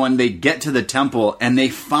Obi-Wan, they get to the temple and they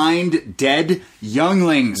find dead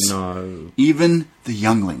younglings. No. Even the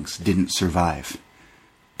younglings didn't survive.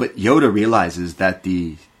 But Yoda realizes that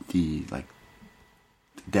the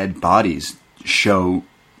dead bodies show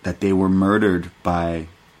that they were murdered by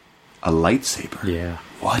a lightsaber. Yeah.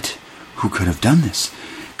 What? Who could have done this?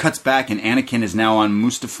 Cuts back and Anakin is now on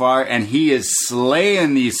Mustafar and he is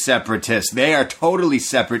slaying these separatists. They are totally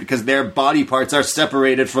separate because their body parts are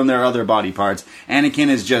separated from their other body parts. Anakin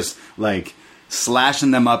is just like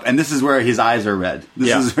slashing them up, and this is where his eyes are red.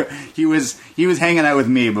 This is where he was hanging out with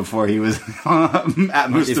me before he was at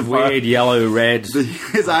Mustafar. His weird yellow red.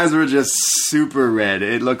 His eyes were just super red.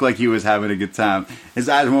 It looked like he was having a good time. His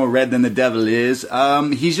eyes are more red than the devil is.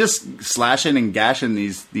 He's just slashing and gashing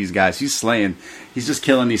these guys. He's slaying. He's just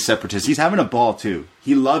killing these separatists. He's having a ball too.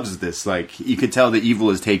 He loves this. Like you could tell the evil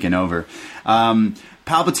is taken over.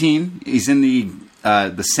 Palpatine, he's in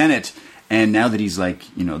the Senate. And now that he's like,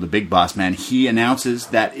 the big boss man, he announces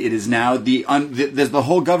that it is now the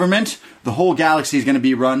whole government, the whole galaxy is going to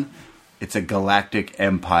be run. It's a galactic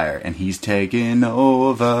empire, and he's taking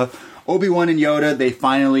over. Obi-Wan and Yoda, they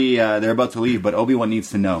finally, they're about to leave, but Obi-Wan needs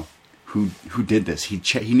to know who did this.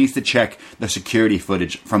 He needs to check the security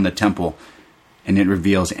footage from the temple, and it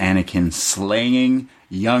reveals Anakin slaying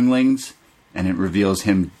younglings, and it reveals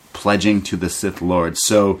him pledging to the Sith Lord.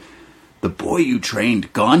 So the boy you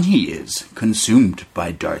trained, gone he is, consumed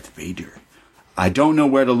by Darth Vader. I don't know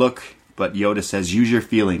where to look, but Yoda says, use your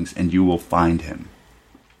feelings and you will find him.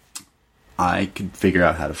 I could figure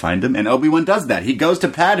out how to find him, and Obi-Wan does that. He goes to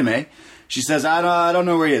Padme. She says, I don't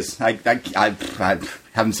know where he is. I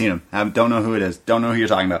haven't seen him. Don't know who it is. Don't know who you're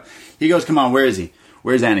talking about. He goes, come on, where is he?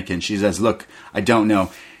 Where's Anakin? She says, look, I don't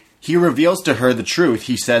know. He reveals to her the truth.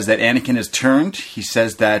 He says that Anakin has turned. He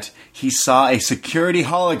says that he saw a security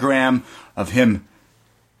hologram of him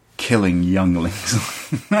killing younglings.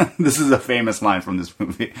 This is a famous line from this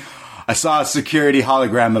movie. I saw a security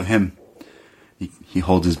hologram of him. He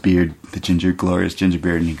holds his beard, the glorious ginger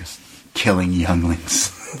beard, and he goes, killing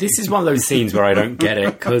younglings. This is one of those scenes where I don't get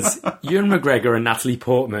it, because Ewan McGregor and Natalie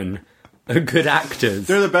Portman are good actors.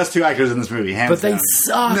 They're the best two actors in this movie, hands but down. they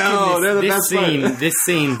suck. No, in they're the this best scene. part. This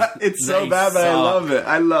scene. It's so bad, but I love it.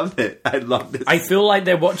 I love it. I love this. I feel like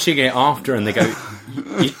they're watching it after and they go,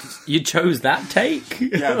 you chose that take?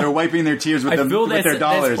 Yeah, they're wiping their tears with, I feel with their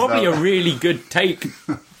dollars. There's probably though. a really good take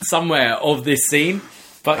somewhere of this scene.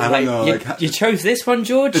 But I don't know, you chose this one,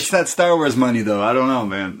 George? It's that Star Wars money, though. I don't know,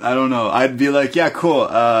 man. I don't know. I'd be like, yeah, cool.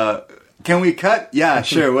 Can we cut? Yeah,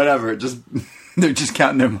 sure, whatever. They're just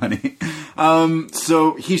counting their money.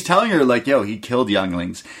 So he's telling her, like, yo, he killed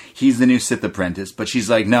younglings. He's the new Sith apprentice. But she's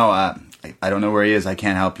like, no, I don't know where he is. I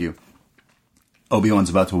can't help you.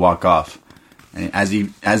 Obi-Wan's about to walk off. And as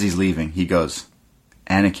he's leaving, he goes,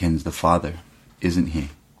 Anakin's the father, isn't he?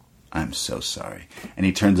 I'm so sorry. And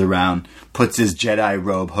he turns around, puts his Jedi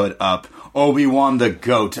robe hood up. Obi-Wan the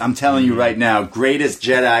GOAT. I'm telling you right now, greatest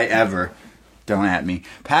Jedi ever. Don't at me.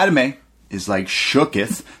 Padme is like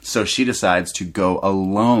shooketh, so she decides to go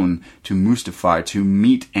alone to Mustafar to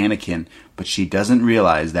meet Anakin. But she doesn't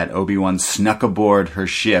realize that Obi-Wan snuck aboard her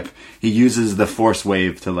ship. He uses the Force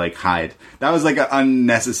wave to, like, hide. That was, like, an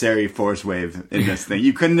unnecessary Force wave in this thing.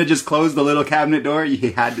 You couldn't have just closed the little cabinet door.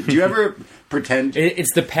 You had to. Do you ever pretend?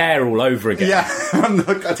 It's the pair all over again. Yeah, from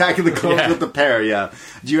Attacking the Clones with the pair, yeah.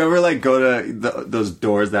 Do you ever, like, go to those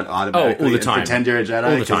doors that automatically all the time. Pretend you're a Jedi?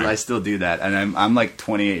 All the time. Because I still do that. And I'm like,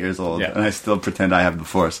 28 years old, Yeah. and I still pretend I have the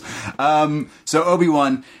Force. So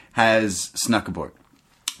Obi-Wan has snuck aboard.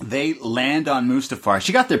 They land on Mustafar.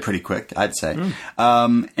 She got there pretty quick, I'd say.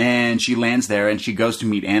 And she lands there, and she goes to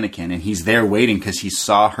meet Anakin, and he's there waiting because he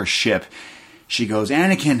saw her ship. She goes,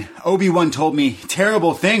 Anakin, Obi-Wan told me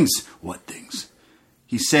terrible things. What things?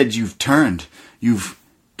 He said you've turned. You've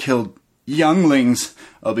killed younglings.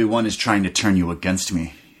 Obi-Wan is trying to turn you against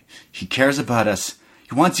me. He cares about us.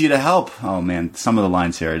 He wants you to help. Oh, man, some of the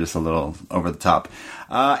lines here are just a little over the top.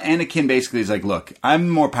 Anakin basically is like, look, I'm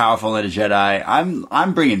more powerful than a Jedi.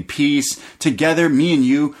 I'm bringing peace. Together, me and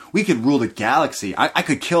you, we could rule the galaxy. I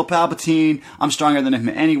could kill Palpatine. I'm stronger than him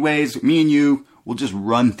anyways. Me and you, we'll just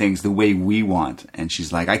run things the way we want. And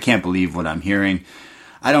she's like, I can't believe what I'm hearing.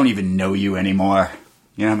 I don't even know you anymore.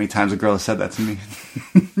 You know how many times a girl has said that to me?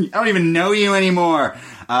 I don't even know you anymore.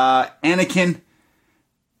 Anakin,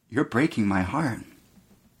 you're breaking my heart.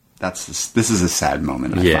 This is a sad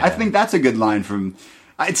moment. I think that's a good line from...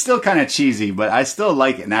 It's still kind of cheesy, but I still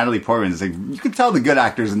like it. Natalie Portman is like... You can tell the good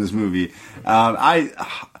actors in this movie.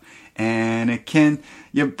 Anakin,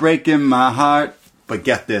 you're breaking my heart. But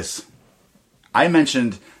get this. I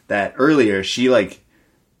mentioned that earlier. She, like,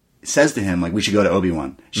 says to him, like, we should go to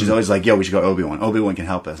Obi-Wan. She's always like, yo, we should go to Obi-Wan. Obi-Wan can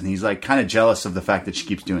help us. And he's, like, kind of jealous of the fact that she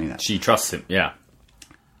keeps doing that. She trusts him, yeah.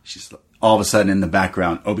 She's all of a sudden in the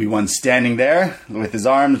background, Obi-Wan's standing there with his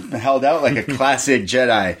arms held out like a classic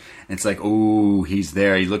Jedi. And it's like, ooh, he's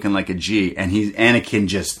there. He's looking like a G. And Anakin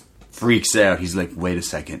just freaks out. He's like, wait a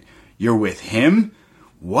second. You're with him?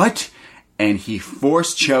 What? And he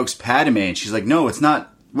force chokes Padme. And she's like, no, it's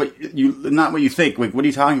not what you think. Like, what are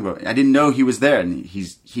you talking about? I didn't know he was there. And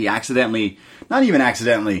he accidentally, not even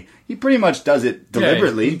accidentally, he pretty much does it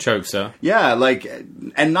deliberately. Yeah, he chokes her. Yeah, like,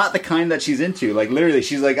 and not the kind that she's into. Like, literally,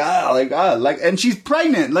 she's like, and she's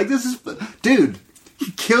pregnant. Like, this is, dude,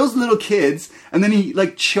 he kills little kids, and then he,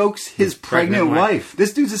 like, chokes his pregnant wife.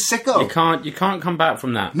 This dude's a sicko. You can't come back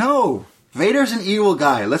from that. No. Vader's an evil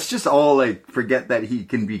guy. Let's just all, like, forget that he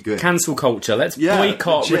can be good. Cancel culture. Let's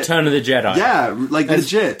boycott Return of the Jedi. Yeah, like, Let's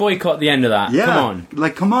legit. boycott the end of that. Yeah. Come on.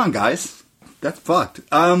 Like, come on, guys. That's fucked.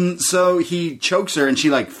 So he chokes her and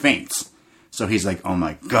she, like, faints. So he's like, oh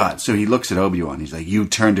my God. So he looks at Obi-Wan. He's like, you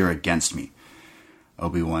turned her against me.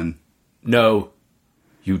 Obi-Wan. No.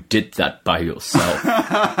 You did that by yourself.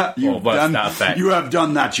 You have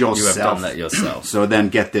done that yourself. So then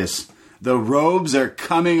get this. The robes are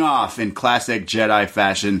coming off in classic Jedi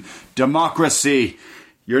fashion. Democracy.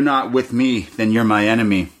 You're not with me, then you're my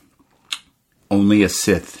enemy. Only a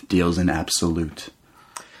Sith deals in absolute.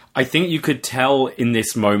 I think you could tell in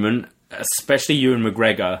this moment, especially Ewan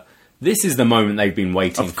McGregor, this is the moment they've been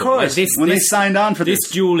waiting for. Of course, like when they signed on for this.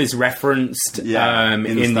 This duel is referenced in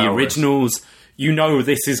the originals. You know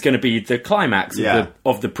this is going to be the climax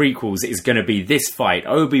of the prequels. Is going to be this fight,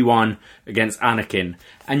 Obi-Wan against Anakin.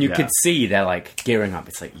 And you could see they're like gearing up.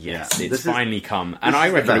 It's like, yes, it's finally come. And I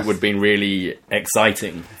reckon it would have been really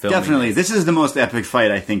exciting. Definitely. This is the most epic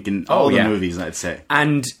fight, I think, in all the movies, I'd say.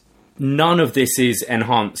 And none of this is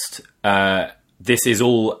enhanced. This is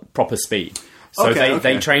all proper speed. So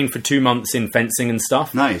they train for 2 months in fencing and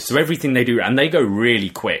stuff. Nice. So everything they do, and they go really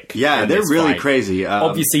quick. Yeah, they're really crazy.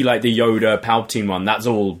 Obviously, like the Yoda Palpatine one, that's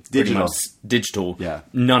all pretty much digital. Yeah.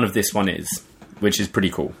 None of this one is, which is pretty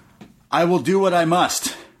cool. I will do what I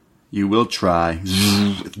must. You will try.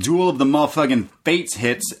 Duel of the motherfucking Fates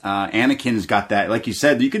hits. Anakin's got that. Like you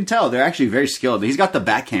said, you can tell they're actually very skilled. He's got the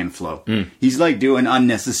backhand flow. He's like doing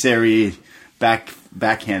unnecessary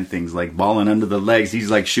backhand things, like balling under the legs.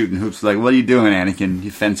 He's like shooting hoops. Like, what are you doing, Anakin?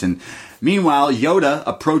 You're fencing. Meanwhile, Yoda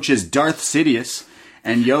approaches Darth Sidious,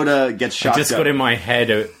 and Yoda gets shot. I just got in my head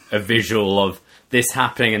a visual of this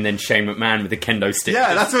happening and then Shane McMahon with a kendo stick.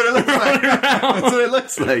 Yeah, that's what it looks like. That's what it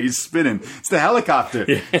looks like. He's spinning. It's the helicopter.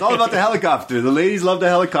 Yeah. It's all about the helicopter. The ladies love the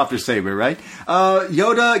helicopter saber, right?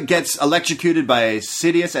 Yoda gets electrocuted by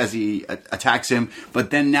Sidious as he attacks him,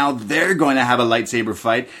 but then now they're going to have a lightsaber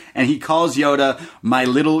fight, and he calls Yoda my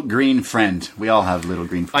little green friend. We all have little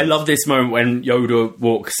green friends. I love this moment when Yoda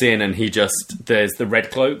walks in and there's the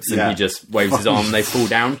red cloaks, and he just waves his arm and they fall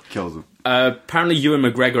down. Kills him. Apparently Ewan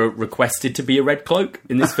McGregor requested to be a red cloak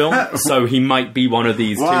in this film, so he might be one of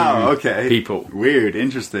these two people. Weird,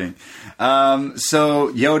 interesting.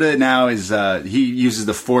 So Yoda now is he uses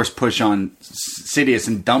the Force push on Sidious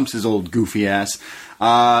and dumps his old goofy ass.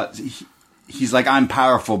 He's like, I'm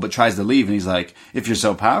powerful, but tries to leave, and he's like, if you're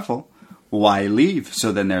so powerful, why leave?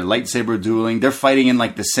 So then they're lightsaber dueling. They're fighting in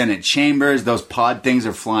like the Senate chambers. Those pod things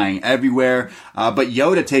are flying everywhere. But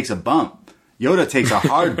Yoda takes a bump. Yoda takes a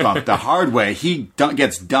hard bump the hard way. He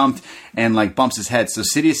gets dumped and like bumps his head. So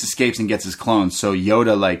Sidious escapes and gets his clones. So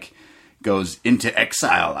Yoda like goes into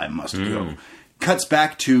exile. I must go. Cuts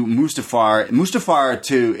back to Mustafar. Mustafar,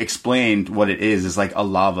 to explain what it is like a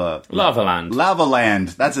lava land. Lava land.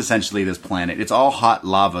 That's essentially this planet. It's all hot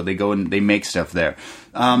lava. They go and they make stuff there.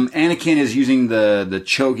 Anakin is using the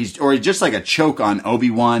choke. He's just like a choke on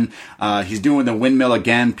Obi-Wan. He's doing the windmill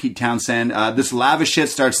again. Pete Townsend. This lava shit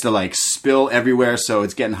starts to like spill everywhere, so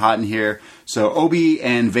it's getting hot in here. So Obi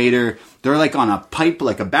and Vader, they're like on a pipe,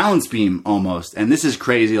 like a balance beam almost. And this is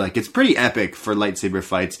crazy. Like, it's pretty epic for lightsaber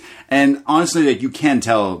fights. And honestly, like, you can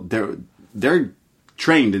tell they're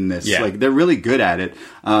trained in this. Yeah. Like, they're really good at it.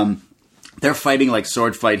 They're fighting like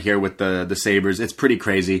sword fight here with the sabers. It's pretty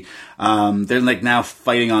crazy. They're like now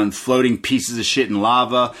fighting on floating pieces of shit in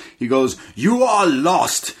lava. He goes, "You are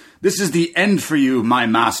lost. This is the end for you, my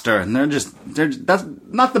master." And that's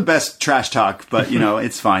not the best trash talk, but you know,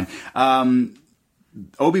 it's fine.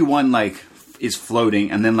 Obi-Wan like is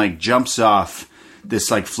floating and then like jumps off this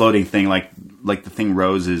like floating thing, like the thing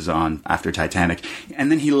Rose is on after Titanic.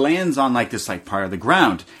 And then he lands on like this like part of the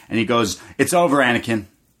ground and he goes, "It's over, Anakin.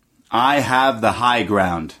 I have the high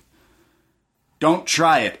ground. Don't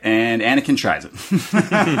try it." And Anakin tries it.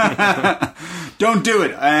 "Don't do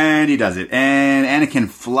it." And he does it. And Anakin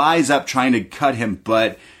flies up trying to cut him,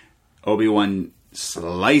 but Obi-Wan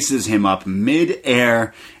slices him up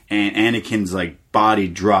mid-air, and Anakin's like body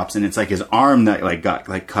drops, and it's like his arm that like got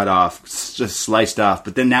like cut off, just sliced off.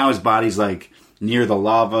 But then now his body's like near the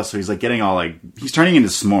lava, so he's like getting all like, he's turning into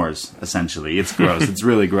s'mores, essentially. It's gross. It's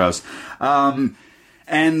really gross.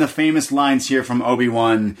 And the famous lines here from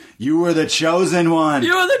Obi-Wan, "You were the chosen one."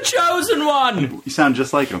 You were the chosen one! You sound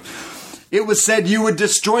just like him. "It was said you would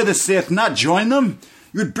destroy the Sith, not join them.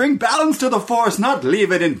 You'd bring balance to the Force, not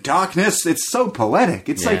leave it in darkness." It's so poetic.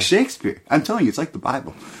 It's like Shakespeare. I'm telling you, it's like the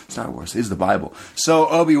Bible. Star Wars is the Bible. So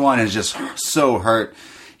Obi-Wan is just so hurt.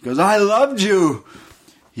 He goes, "I loved you."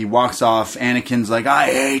 He walks off. Anakin's like, "I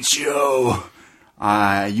hate you.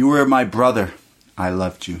 You were my brother. I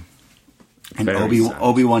loved you." And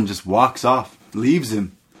Obi-Wan just walks off, leaves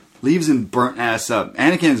him burnt ass up.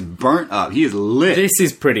 Anakin is burnt up. He is lit. This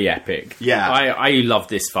is pretty epic. Yeah. I love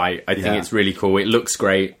this fight. I think it's really cool. It looks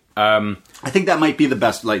great. I think that might be the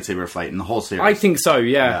best lightsaber fight in the whole series. I think so,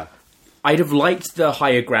 yeah. I'd have liked the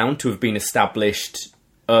higher ground to have been established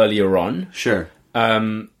earlier on. Sure.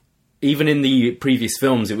 Even in the previous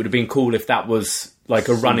films, it would have been cool if that was like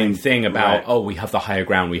a running thing about, we have the higher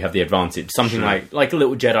ground, we have the advantage. Something like a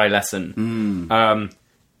little Jedi lesson.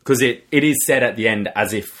 Because it is said at the end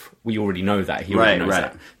as if we already know that. He already knows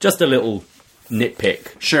that. Just a little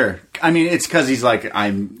nitpick. Sure. I mean, it's because he's like,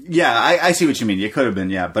 I see what you mean. It could have been,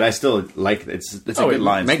 but I still like it. It's a good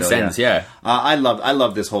line. Makes sense, yeah. I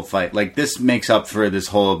love this whole fight. Like, this makes up for this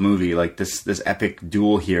whole movie. Like, this epic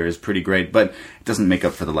duel here is pretty great, but it doesn't make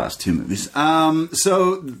up for the last two movies.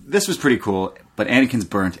 So this was pretty cool, but Anakin's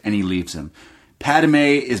burnt and he leaves him. Padme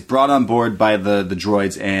is brought on board by the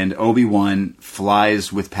droids, and Obi-Wan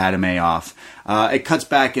flies with Padme off. It cuts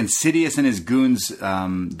back, and Sidious and his goons,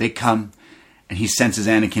 they come, and he senses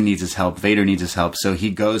Anakin needs his help. Vader needs his help, so he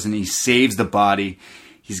goes and he saves the body.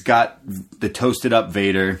 He's got the toasted up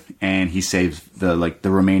Vader, and he saves the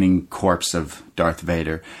remaining corpse of Darth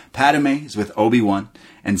Vader. Padme is with Obi-Wan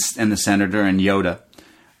and the Senator and Yoda.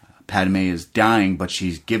 Padme is dying, but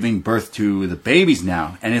she's giving birth to the babies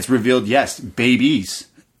now. And it's revealed, yes, babies.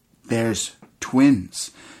 There's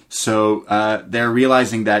twins. So they're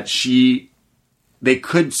realizing that they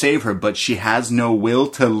could save her, but she has no will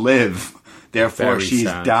to live. Therefore, she's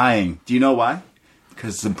dying. Do you know why?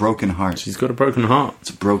 Because it's a broken heart. She's got a broken heart. It's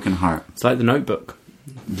a broken heart. It's like the Notebook.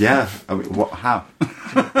 Yeah. I mean, how?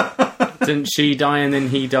 Didn't she die and then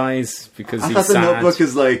he dies because he's sad? I thought the Notebook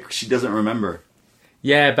is like, she doesn't remember.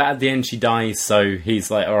 Yeah, but at the end she dies, so he's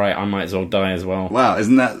like, all right, I might as well die as well. Wow,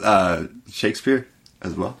 isn't that Shakespeare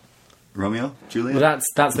as well? Romeo, Juliet? Well,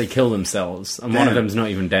 that's they kill themselves, and one of them's not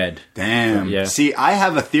even dead. Damn. Yeah. See, I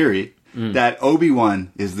have a theory that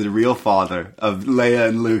Obi-Wan is the real father of Leia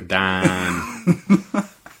and Luke. Damn.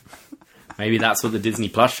 Maybe that's what the Disney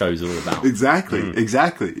Plus show's all about. Exactly.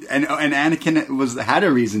 And Anakin had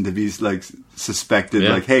a reason to be like suspected,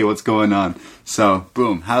 like, hey, what's going on? So,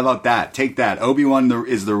 boom. How about that? Take that. Obi-Wan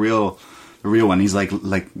is the real one. He's like,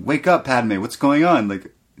 wake up, Padme. What's going on?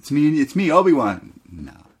 Like, it's me, Obi-Wan.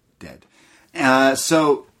 No, dead.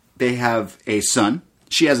 So they have a son.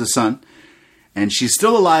 She has a son, and she's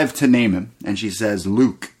still alive to name him. And she says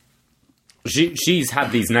Luke. She's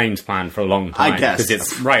had these names planned for a long time. I guess. Because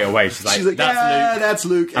it's right away. She's like, that's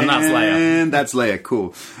Luke. And that's Leia. And that's Leia.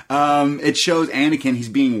 Cool. It shows Anakin, he's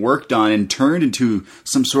being worked on and turned into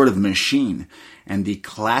some sort of machine. And the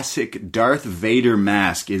classic Darth Vader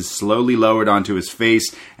mask is slowly lowered onto his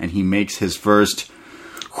face, and he makes his first...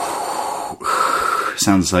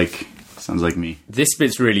 Sounds like me. This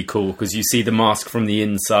bit's really cool because you see the mask from the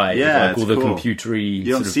inside. Yeah, like all the cool. computery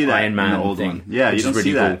You don't see that Iron Man in the old thing. one. Yeah, you don't see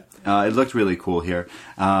really that. Cool. It looked really cool here.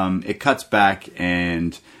 It cuts back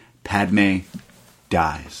and Padme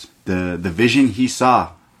dies. The vision he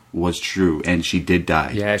saw was true, and she did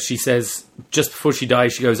die. Yeah, she says, just before she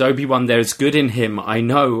dies, she goes, Obi-Wan, there's good in him. I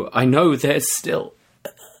know there's still...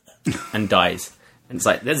 and dies. And it's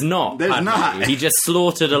like, there's not. There's Padme. not. He just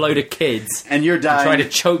slaughtered a load of kids. And you're dying. Try to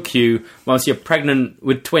choke you whilst you're pregnant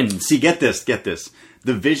with twins. See, get this.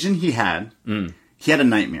 The vision he had... He had a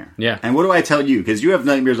nightmare. Yeah. And what do I tell you? Because you have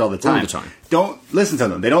nightmares all the time. All the time. Don't listen to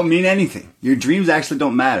them. They don't mean anything. Your dreams actually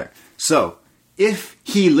don't matter. So, if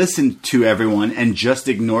he listened to everyone and just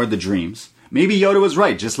ignored the dreams, maybe Yoda was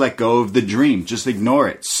right. Just let go of the dream. Just ignore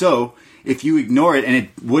it. So, if you ignore it and it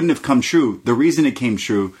wouldn't have come true, the reason it came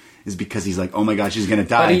true is because he's like, oh my gosh, she's going to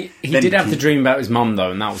die. But he did have the dream about his mum,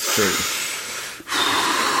 though, and that was true.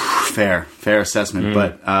 Fair assessment,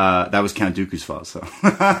 but that was Count Dooku's fault, so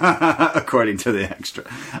according to the extra.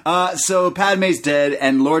 So Padme's dead,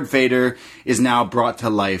 and Lord Vader is now brought to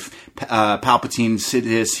life. Palpatine,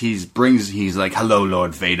 Sidious, he's like, hello,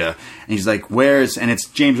 Lord Vader, and he's like, where's? And it's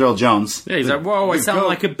James Earl Jones. Yeah, he's like, whoa, I sound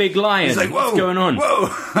like a big lion. He's like, whoa, what's going on?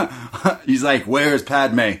 Whoa. He's like, where's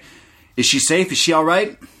Padme? Is she safe? Is she all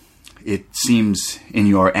right? It seems in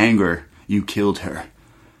your anger you killed her.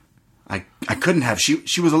 I couldn't have.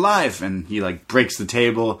 She was alive. And he, like, breaks the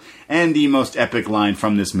table. And the most epic line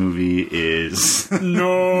from this movie is...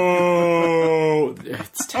 No!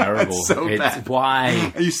 It's terrible. It's so bad.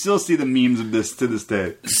 Why? You still see the memes of this to this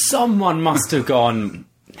day. Someone must have gone,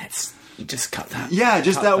 let's just cut that. Yeah,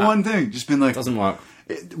 just that one thing. Just been like... Doesn't work.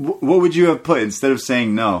 What would you have put instead of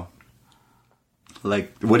saying no?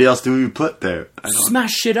 Like, what else do we put there?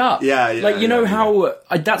 Smash shit up. Yeah. Like, you know how...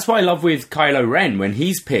 that's what I love with Kylo Ren. When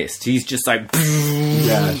he's pissed, he's just like...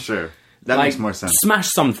 Yeah, sure. That like, makes more sense.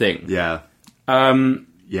 Smash something. Yeah.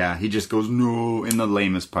 Yeah, he just goes, no, in the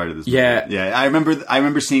lamest part of this movie. Yeah. I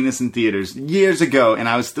remember seeing this in theaters years ago, and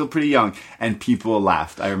I was still pretty young, and people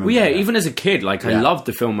laughed. I remember Well, yeah, that. even as a kid, like, I loved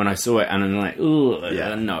the film when I saw it, and I'm like,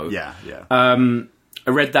 no. Yeah. I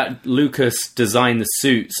read that Lucas designed the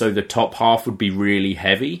suit so the top half would be really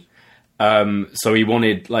heavy. So he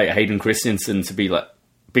wanted, like, Hayden Christensen to be, like...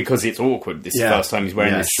 Because it's awkward. This is the first time he's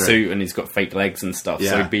wearing this suit and he's got fake legs and stuff.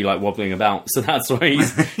 Yeah. So he'd be, like, wobbling about. So that's why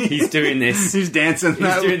he's doing this... He's dancing.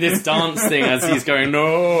 He's doing this dance thing as he's going,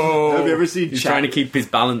 no! Have you ever seen He's trying to keep his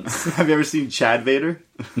balance. Have you ever seen Chad Vader?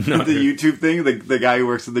 No. The YouTube thing? The guy who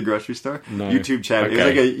works at the grocery store? No. YouTube Chad. Okay. It was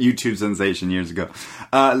like a YouTube sensation years ago.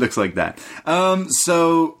 It looks like that.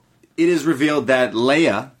 So it is revealed that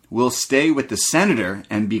Leia will stay with the senator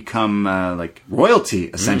and become like royalty,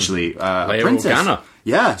 essentially. Leia a princess. Organa.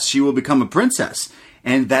 Yeah, she will become a princess.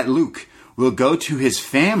 And that Luke will go to his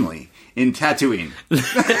family in Tatooine.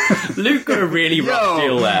 Luke got a really rough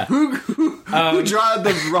deal there. Who drawed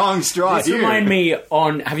the wrong straw This here? remind me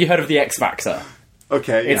on... Have you heard of The X Factor?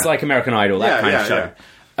 Okay, It's like American Idol, that kind of show.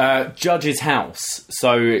 Yeah. Judge's house.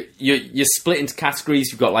 So you're split into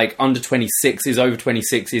categories. You've got like under 26s, over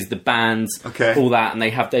 26s, the bands, all that, and they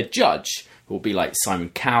have their judge, who will be like Simon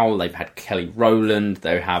Cowell. They've had Kelly Rowland.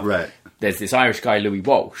 They have there's this Irish guy, Louis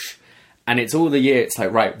Walsh, and it's all the year. It's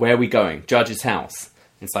like, right, where are we going? Judge's house.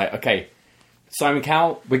 It's like, okay, Simon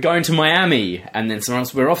Cowell, we're going to Miami, and then someone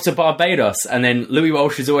else, we're off to Barbados, and then Louis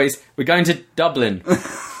Walsh is always, we're going to Dublin.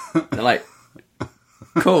 They're like,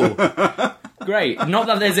 cool. Great. Not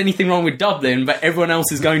that there's anything wrong with Dublin, but everyone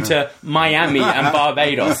else is going to Miami and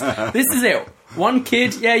Barbados. This is it. One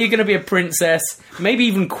kid, yeah, you're going to be a princess, maybe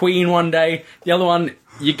even queen one day. The other one,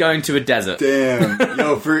 you're going to a desert. Damn.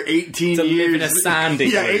 Yo, for 18 To years. live in a sand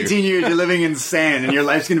igloo. Yeah, 18 years you're living in sand and your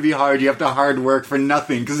life's going to be hard. You have to hard work for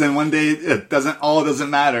nothing because then one day it doesn't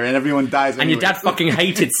matter and everyone dies anyway. And your dad fucking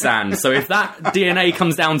hated sand, so if that DNA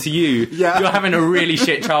comes down to you, Yeah. you're having a really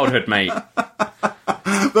shit childhood, mate.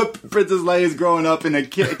 But Princess Leia's growing up in a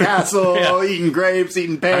castle, Yeah. eating grapes,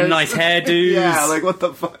 eating pears. And nice hairdos. Yeah, like what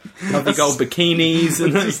the fuck? Lovely gold bikinis.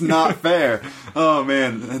 And It's just not fair. Oh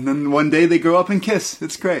man. And then one day they grow up and kiss.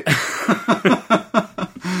 It's great.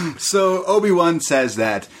 So Obi-Wan says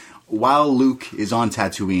that while Luke is on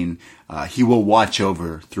Tatooine, he will watch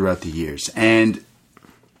over throughout the years. And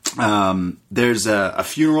there's a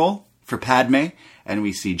funeral for Padme, and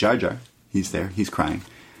we see Jar Jar. He's there. He's crying.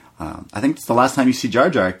 I think it's the last time you see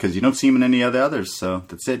Jar Jar because you don't see him in any of the others. So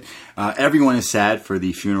that's it. Everyone is sad for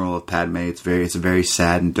the funeral of Padme. It's a very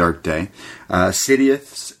sad and dark day.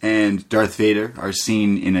 Sidious and Darth Vader are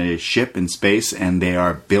seen in a ship in space, and they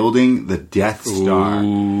are building the Death Star.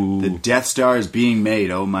 Ooh. The Death Star is being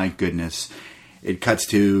made. Oh my goodness! It cuts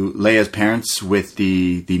to Leia's parents with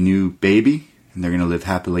the new baby, and they're going to live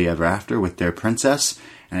happily ever after with their princess.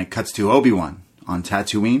 And it cuts to Obi-Wan on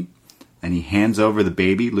Tatooine. And he hands over the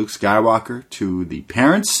baby, Luke Skywalker, to the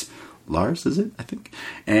parents. Lars, is it? I think.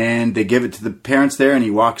 And they give it to the parents there, and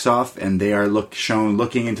he walks off, and they are shown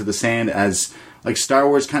looking into the sand as, like, Star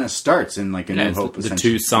Wars kind of starts in, like, A New Hope. The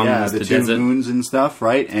two suns, yeah, the two desert. moons and stuff,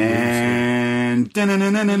 right? And...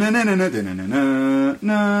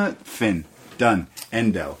 Finn. Done.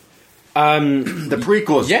 Endo. The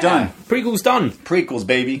prequel's done. Prequel's done. Prequels,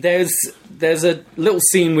 baby. There's a little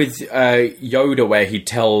scene with Yoda where he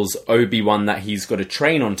tells Obi-Wan that he's got to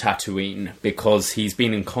train on Tatooine because he's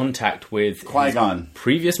been in contact with Qui-Gon. his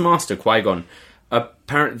previous master, Qui-Gon.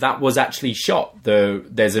 Apparently, that was actually shot.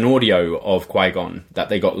 There's an audio of Qui-Gon that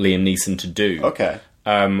they got Liam Neeson to do. Okay.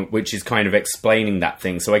 Which is kind of explaining that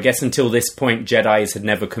thing. So I guess until this point, Jedis had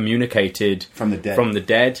never communicated From the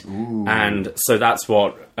dead. Ooh. And so that's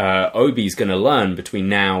what Obi's going to learn between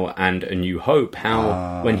now and A New Hope.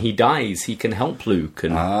 How when he dies, he can help Luke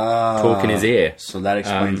and talk in his ear. So that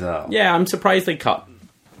explains that. Yeah, I'm surprised they cut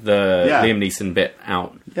the Liam Neeson bit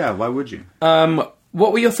out. Yeah, why would you?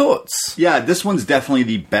 What were your thoughts? Yeah, this one's definitely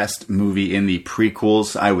the best movie in the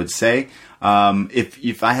prequels, I would say.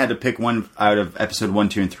 If I had to pick one out of episode 1,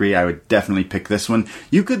 2, and 3, I would definitely pick this one.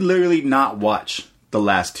 You could literally not watch the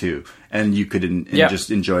last two, and you could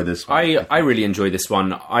just enjoy this one. I really enjoy this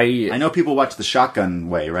one. I know people watch the shotgun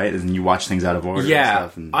way, right? And you watch things out of order and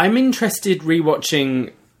stuff. And... I'm interested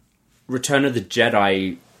rewatching Return of the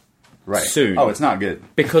Jedi soon. Oh, it's not good.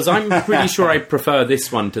 Because I'm pretty sure I prefer this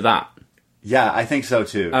one to that. Yeah, I think so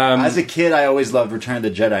too. As a kid, I always loved Return of the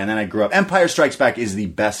Jedi, and then I grew up. Empire Strikes Back is the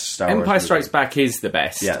best Star Wars movie. Strikes Back is the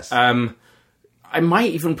best. Yes. I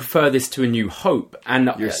might even prefer this to A New Hope, and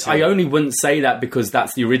I only wouldn't say that because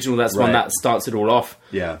that's the original. That's one that starts it all off.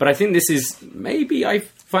 Yeah. But I think this is maybe I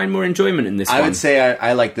find more enjoyment in this one. I would say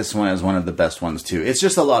I like this one as one of the best ones too. It's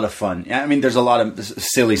just a lot of fun. I mean, there's a lot of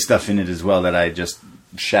silly stuff in it as well that I just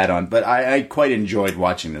shat on, but I quite enjoyed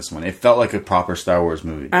watching this one. It felt like a proper Star Wars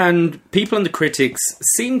movie. And people and the critics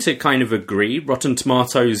seem to kind of agree. Rotten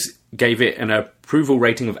Tomatoes gave it an approval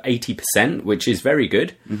rating of 80%, which is very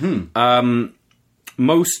good. Mm-hmm.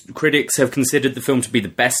 Most critics have considered the film to be the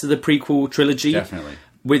best of the prequel trilogy. Definitely.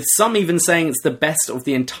 With some even saying it's the best of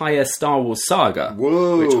the entire Star Wars saga.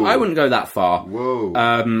 Whoa. Which I wouldn't go that far. Whoa.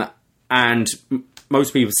 And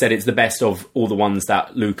most people said it's the best of all the ones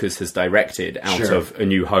that Lucas has directed out of A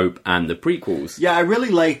New Hope and the prequels. Yeah, I really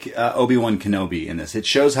like Obi-Wan Kenobi in this. It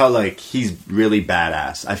shows how, like, he's really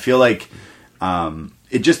badass. I feel like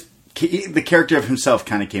the character of himself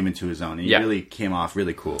kind of came into his own. He really came off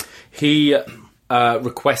really cool. He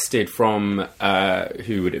requested from,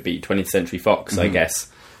 who would it be, 20th Century Fox, I guess,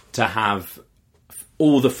 to have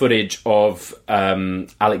all the footage of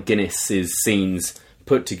Alec Guinness's scenes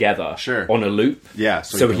put together on a loop. Yeah,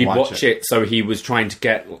 so he'd watch it. So he was trying to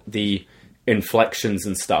get the inflections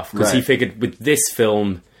and stuff. Because he figured with this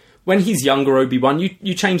film, when he's younger Obi-Wan,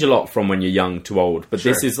 you change a lot from when you're young to old. But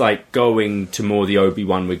this is like going to more the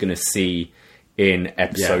Obi-Wan we're going to see in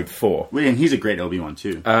episode 4. And he's a great Obi-Wan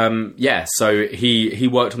too. So he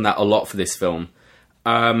worked on that a lot for this film.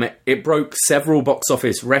 It broke several box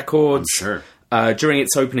office records. I'm sure. During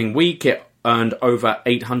its opening week, it earned over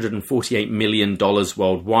 $848 million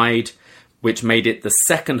worldwide, which made it the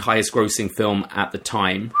second highest grossing film at the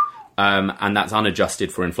time. And that's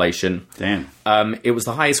unadjusted for inflation. Damn. It was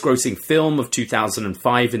the highest grossing film of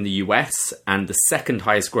 2005 in the US and the second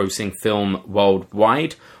highest grossing film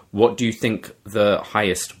worldwide. What do you think the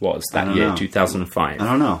highest was that year, 2005? I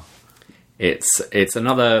don't know. It's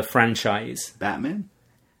another franchise. Batman?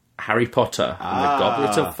 Harry Potter and the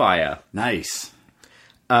Goblet of Fire. Nice.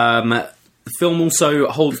 The film also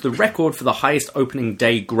holds the record for the highest opening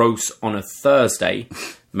day gross on a Thursday,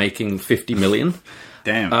 making $50 million.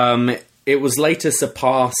 Damn. It was later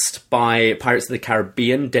surpassed by Pirates of the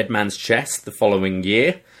Caribbean, Dead Man's Chest, the following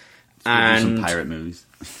year. And some pirate movies.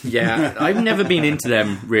 Yeah, I've never been into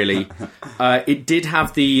them, really. It did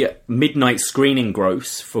have the midnight screening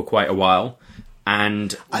gross for quite a while.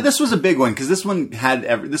 And this was a big one, because this one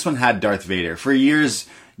had Darth Vader. For years,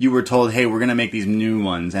 you were told, hey, we're going to make these new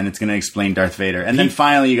ones, and it's going to explain Darth Vader. And then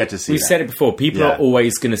finally you got to see We've said it before, people are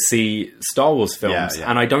always going to see Star Wars films,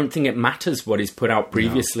 and I don't think it matters what is put out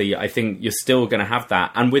previously. No. I think you're still going to have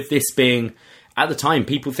that. And with this being, at the time,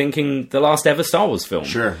 people thinking the last ever Star Wars film.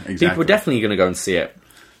 Sure, exactly. People were definitely going to go and see it.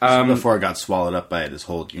 Before it got swallowed up by this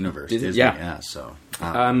whole universe. Disney, so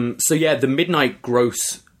the midnight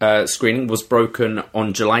gross screening was broken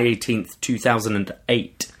on July 18th,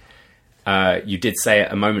 2008. You did say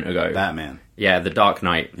it a moment ago. Batman. Yeah, The Dark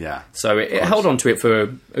Knight. Yeah. So it held on to it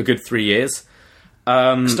for a good 3 years.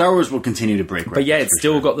 Star Wars will continue to break records. But yeah, it's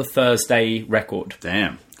still got the Thursday record.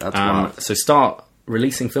 Damn. That's wild. So start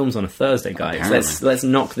releasing films on a Thursday, guys. Let's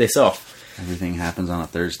knock this off. Everything happens on a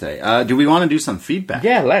Thursday. Do we want to do some feedback?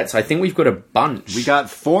 Yeah, let's. I think we've got a bunch. We got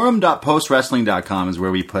forum.postwrestling.com is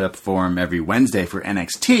where we put up forum every Wednesday for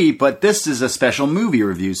NXT, but this is a special movie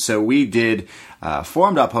review, so we did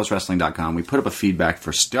forum.postwrestling.com. We put up a feedback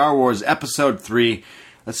for Star Wars Episode 3.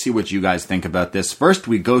 Let's see what you guys think about this. First,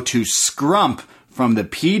 we go to Scrump from the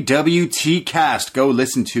PWT Cast. Go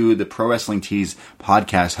listen to the Pro Wrestling Tees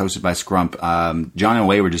podcast hosted by Scrump. John and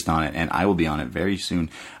Way were just on it, and I will be on it very soon.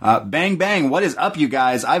 Bang Bang, what is up, you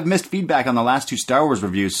guys? I've missed feedback on the last 2 Star Wars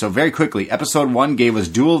reviews, so very quickly. Episode 1 gave us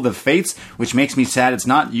Duel of the Fates, which makes me sad it's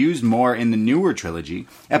not used more in the newer trilogy.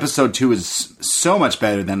 Episode 2 is so much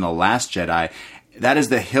better than The Last Jedi. That is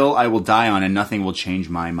the hill I will die on, and nothing will change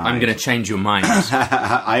my mind. I'm going to change your mind.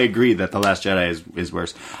 I agree that The Last Jedi is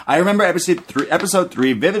worse. I remember episode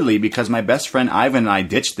 3 vividly because my best friend Ivan and I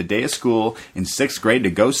ditched the day of school in 6th grade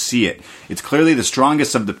to go see it. It's clearly the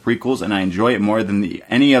strongest of the prequels, and I enjoy it more than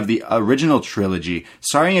any of the original trilogy.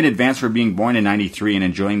 Sorry in advance for being born in 93 and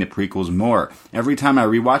enjoying the prequels more. Every time I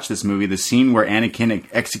rewatch this movie, the scene where Anakin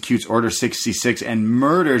executes Order 66 and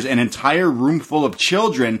murders an entire room full of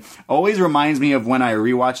children always reminds me of when I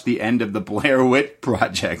rewatched the end of the Blair Witch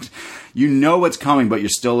Project. You know what's coming, but you're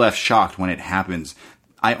still left shocked when it happens.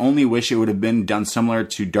 I only wish it would have been done similar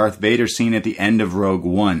to Darth Vader's scene at the end of Rogue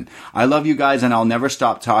One. I love you guys, and I'll never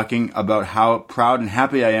stop talking about how proud and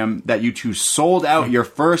happy I am that you two sold out your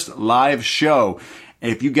first live show.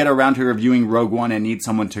 If you get around to reviewing Rogue One and need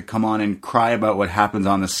someone to come on and cry about what happens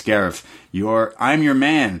on the Scarif, I'm your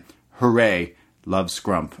man. Hooray. Love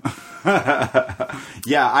Scrump.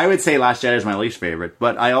 Yeah, I would say Last Jedi is my least favorite,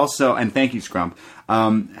 but I also, and thank you, Scrump,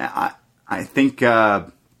 I think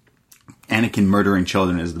Anakin murdering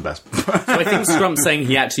children is the best. So I think Scrump's saying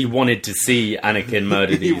he actually wanted to see Anakin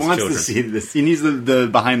murder these children. He wants to see this. He needs the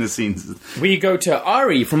behind the scenes. We go to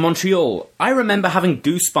Ari from Montreal. I remember having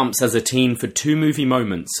goosebumps as a teen for 2 movie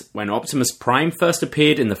moments. When Optimus Prime first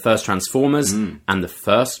appeared in the first Transformers and the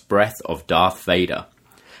first breath of Darth Vader.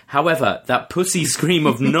 However, that pussy scream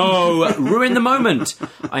of no ruined the moment.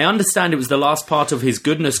 I understand it was the last part of his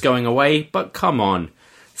goodness going away, but come on.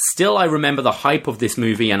 Still, I remember the hype of this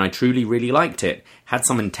movie and I truly, really liked it. Had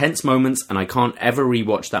some intense moments and I can't ever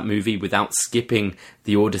rewatch that movie without skipping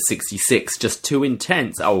the Order 66. Just too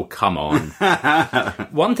intense. Oh, come on.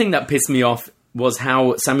 One thing that pissed me off was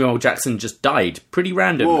how Samuel L. Jackson just died. Pretty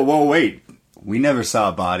random. Whoa, wait. We never saw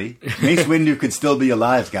a body. Mace Windu could still be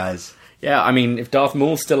alive, guys. Yeah, I mean, if Darth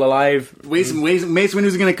Maul's still alive... Mace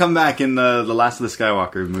Windu's going to come back in the Last of the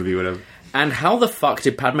Skywalker movie, whatever. And how the fuck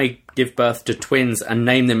did Padme give birth to twins and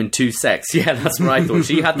name them in 2 sex? Yeah, that's what I thought.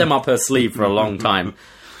 She had them up her sleeve for a long time.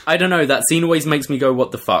 I don't know, that scene always makes me go,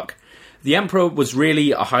 what the fuck? The Emperor was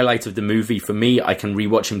really a highlight of the movie. For me, I can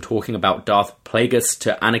rewatch him talking about Darth Plagueis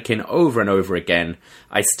to Anakin over and over again.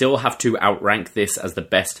 I still have to outrank this as the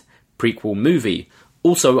best prequel movie.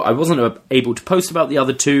 Also, I wasn't able to post about the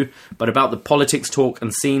other 2, but about the politics talk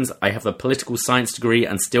and scenes, I have a political science degree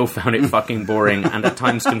and still found it fucking boring and at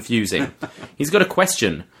times confusing. He's got a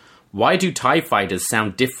question. Why do TIE fighters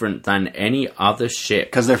sound different than any other ship?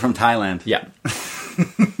 Because they're from Thailand. Yeah.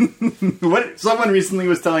 What someone recently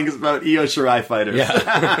was telling us about Io Shirai fighters.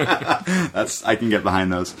 Yeah. I can get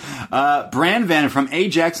behind those. Bran Van from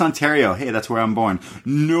Ajax, Ontario. Hey, that's where I'm born.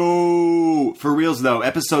 No, for reals though,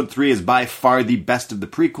 episode 3 is by far the best of the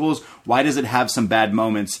prequels. Why does it have some bad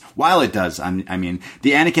moments? While it does, I mean,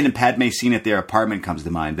 the Anakin and Padme scene at their apartment comes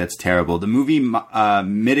to mind. That's terrible. The movie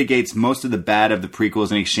mitigates most of the bad of the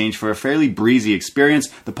prequels in exchange for a fairly breezy experience.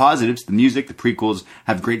 The positives, the music, the prequels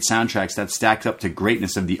have great soundtracks that stacked up to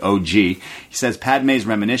greatness of the OG. He says Padme's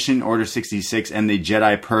Reminiscence, Order 66, and the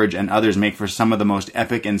Jedi Purge and others make for some of the most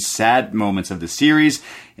epic and sad moments of the series.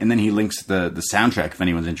 And then he links the soundtrack if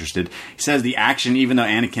anyone's interested. He says the action, even though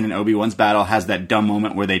Anakin and Obi-Wan's battle has that dumb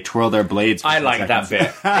moment where they twirl their blades. I like that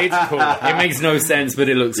bit. It's cool. It makes no sense, but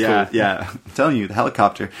it looks cool. Yeah, I'm telling you, the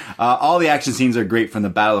helicopter. All the action scenes are great, from the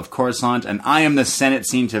Battle of Coruscant and I Am the Senate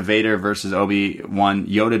scene to Vader versus Obi-Wan.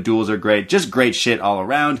 Yoda duels are great. Just great shit all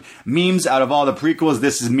around. Memes, out of all the prequels,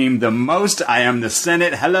 this is memed the most. I Am the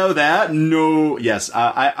Senate. Hello there. No. Yes,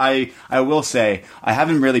 I will say, I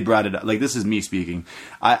haven't really brought it up. Like, this is me speaking.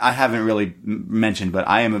 I haven't really mentioned, but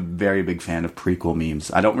I am a very big fan of prequel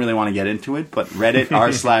memes. I don't really want to get into it, but Reddit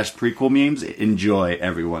r/prequel memes, enjoy,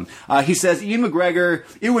 everyone. He says Ewan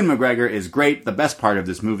McGregor is great, the best part of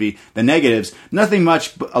this movie. The negatives, nothing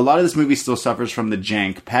much, but a lot of this movie still suffers from the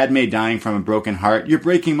jank. Padme dying from a broken heart, you're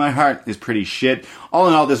breaking my heart, is pretty shit. All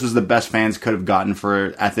in all, this was the best fans could have gotten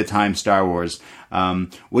for, at the time, Star Wars.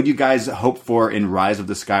 What do you guys hope for in Rise of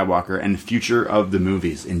the Skywalker and future of the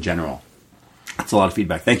movies in general? That's a lot of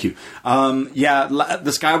feedback. Thank you. The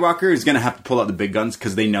Skywalker is going to have to pull out the big guns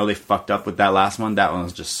because they know they fucked up with that last one. That one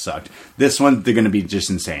was just sucked. This one, they're going to be just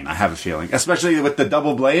insane. I have a feeling. Especially with the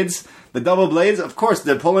double blades. The double blades, of course,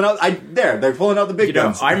 they're pulling out... They're pulling out the big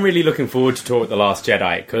guns. I'm really looking forward to talk The Last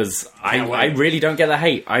Jedi because I really don't get the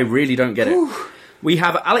hate. I really don't get it. We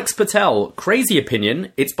have Alex Patel. Crazy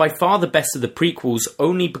opinion. It's by far the best of the prequels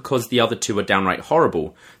only because the other two are downright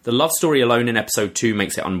horrible. The love story alone in episode 2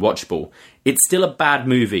 makes it unwatchable. It's still a bad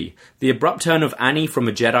movie. The abrupt turn of Annie from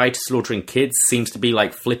a Jedi to slaughtering kids seems to be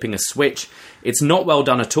like flipping a switch. It's not well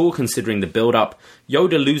done at all considering the build-up.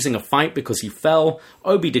 Yoda losing a fight because he fell.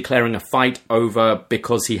 Obi declaring a fight over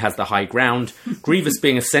because he has the high ground. Grievous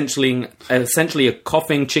being essentially a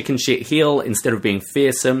coughing chicken shit heel instead of being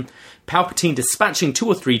fearsome. Palpatine dispatching 2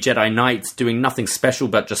 or 3 Jedi Knights, doing nothing special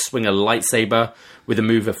but just swing a lightsaber with a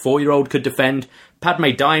move a 4-year-old could defend. Padme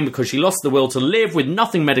dying because she lost the will to live with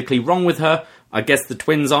nothing medically wrong with her. I guess the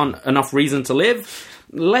twins aren't enough reason to live.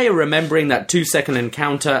 Leia remembering that 2-second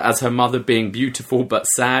encounter as her mother being beautiful but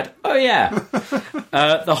sad. Oh yeah.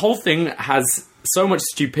 The whole thing has so much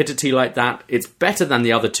stupidity like that. It's better than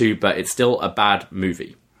the other two, but it's still a bad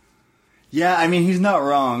movie. Yeah, I mean, he's not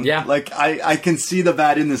wrong. Yeah. Like, I can see the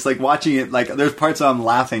bad in this. Like, watching it, like, there's parts I'm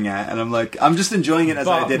laughing at, and I'm like, I'm just enjoying it as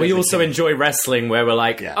I did. But we also enjoy wrestling, where we're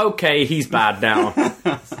like, okay, he's bad now.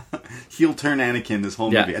 Heel turn Anakin this whole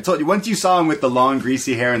movie. I told you, once you saw him with the long,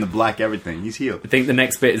 greasy hair and the black everything, he's healed. I think the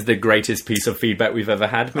next bit is the greatest piece of feedback we've ever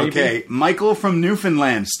had, maybe. Okay, Michael from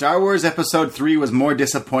Newfoundland. Star Wars Episode 3 was more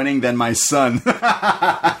disappointing than my son.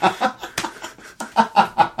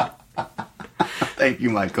 Thank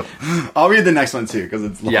you, Michael. I'll read the next one, too, because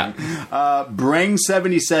it's long. Yeah.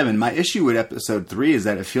 Brang77. My issue with Episode 3 is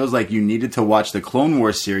that it feels like you needed to watch the Clone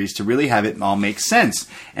Wars series to really have it all make sense.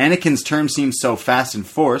 Anakin's term seems so fast and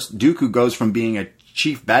forced. Dooku goes from being a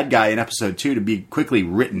chief bad guy in Episode 2 to be quickly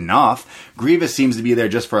written off. Grievous seems to be there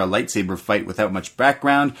just for a lightsaber fight without much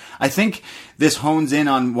background. I think this hones in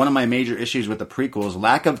on one of my major issues with the prequels,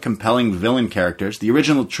 lack of compelling villain characters. The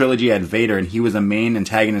original trilogy had Vader, and he was a main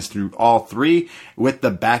antagonist through all 3 with the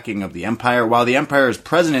backing of the Empire. While the Empire is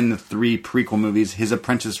present in the 3 prequel movies, his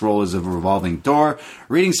apprentice role is a revolving door.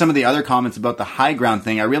 Reading some of the other comments about the high ground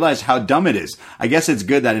thing, I realized how dumb it is. I guess it's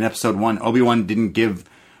good that in Episode 1, Obi-Wan didn't give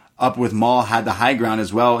up with Maul, had the high ground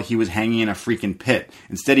as well. He was hanging in a freaking pit.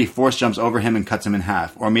 Instead, he force jumps over him and cuts him in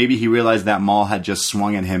half. Or maybe he realized that Maul had just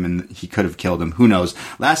swung at him and he could have killed him. Who knows?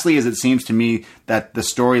 Lastly, as it seems to me that the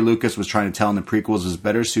story Lucas was trying to tell in the prequels was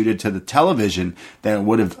better suited to the television than it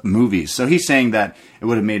would have movies. So he's saying that it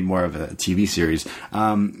would have made more of a TV series.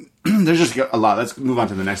 There's just a lot. Let's move on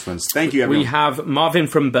to the next ones. Thank you, everyone. We have Marvin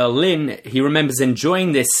from Berlin. He remembers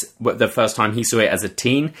enjoying this the first time he saw it as a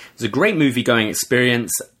teen. It was a great movie-going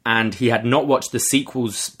experience, and he had not watched the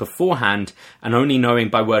sequels beforehand, and only knowing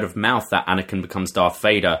by word of mouth that Anakin becomes Darth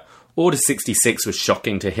Vader. Order 66 was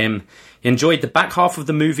shocking to him. He enjoyed the back half of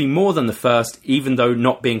the movie more than the first, even though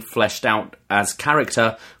not being fleshed out as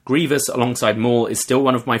character. Grievous, alongside Maul, is still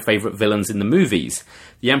one of my favourite villains in the movies.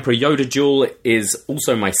 The Emperor Yoda duel is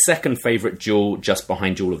also my second favourite duel, just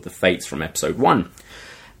behind Duel of the Fates from Episode 1.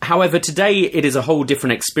 However, today it is a whole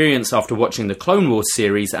different experience after watching the Clone Wars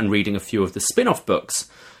series and reading a few of the spin-off books.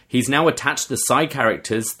 He's now attached to the side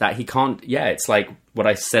characters that he can't... Yeah, it's like what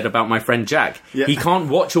I said about my friend Jack. Yeah. He can't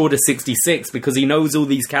watch Order 66 because he knows all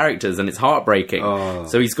these characters and it's heartbreaking.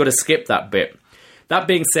 So he's got to skip that bit. That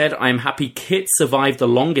being said, I am happy Kit survived the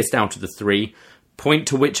longest out of the three. Point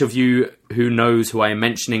to which of you who knows who I am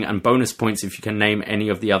mentioning, and bonus points if you can name any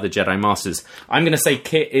of the other Jedi Masters. I'm going to say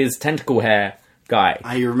Kit is tentacle hair guy.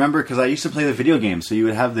 I remember because I used to play the video game, so you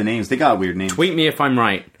would have the names. They got weird names. Tweet me if I'm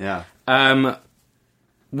right. Yeah.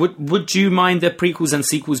 Would you mind the prequels and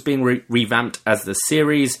sequels being revamped as the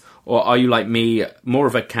series, or are you like me, more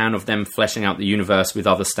of a fan of them fleshing out the universe with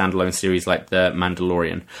other standalone series like The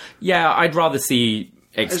Mandalorian? Yeah, I'd rather see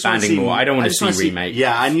expanding more. I don't want to see remake.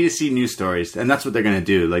 Yeah, I need to see new stories, and that's what they're going to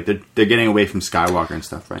do. Like they're getting away from Skywalker and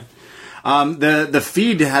stuff, right? The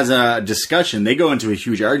feed has a discussion. They go into a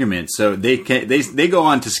huge argument, so they go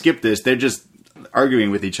on to skip this. They're just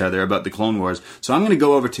arguing with each other about the Clone Wars. So I'm going to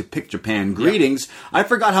go over to Pick Japan. Greetings. I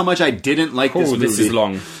forgot how much I didn't like this movie. This is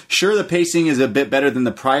long. Sure, the pacing is a bit better than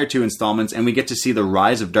the prior two installments, and we get to see the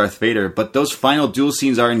rise of Darth Vader, but those final duel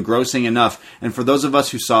scenes are engrossing enough, and for those of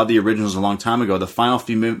us who saw the originals a long time ago, the final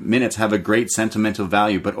few minutes have a great sentimental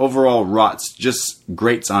value, but overall rots, just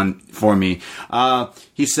grates on for me.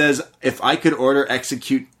 He says, if I could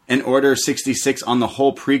execute and Order 66 on the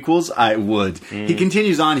whole prequels, I would. He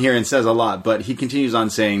continues on here and says a lot, but he continues on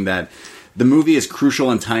saying that the movie is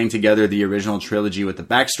crucial in tying together the original trilogy with the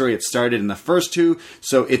backstory it started in the first two,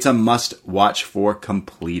 so it's a must-watch for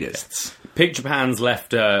completists. Pick Japan's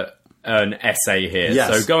left an essay here,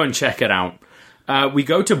 yes. So go and check it out. We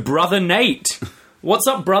go to Brother Nate. What's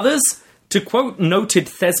up, brothers? To quote noted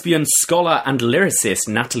thespian scholar and lyricist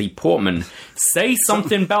Natalie Portman, say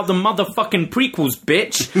something about the motherfucking prequels,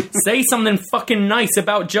 bitch. Say something fucking nice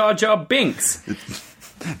about Jar Jar Binks.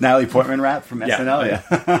 Natalie Portman rap from SNL,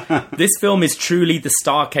 yeah. This film is truly the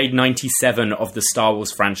Starcade 97 of the Star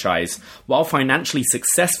Wars franchise. While financially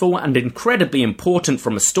successful and incredibly important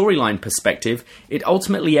from a storyline perspective, it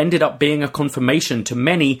ultimately ended up being a confirmation to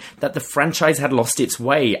many that the franchise had lost its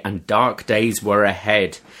way and dark days were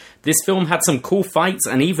ahead. This film had some cool fights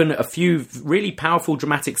and even a few really powerful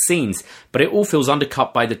dramatic scenes, but it all feels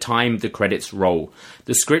undercut by the time the credits roll.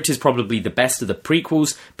 The script is probably the best of the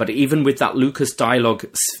prequels, but even with that Lucas dialogue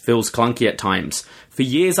feels clunky at times. For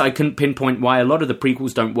years I couldn't pinpoint why a lot of the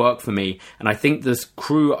prequels don't work for me, and I think the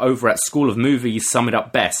crew over at School of Movies sum it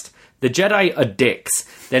up best. The Jedi are dicks.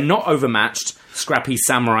 They're not overmatched, scrappy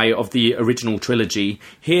samurai of the original trilogy.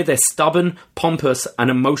 Here they're stubborn, pompous,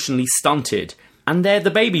 and emotionally stunted. And they're the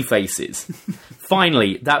baby faces.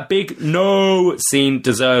 Finally, that big no scene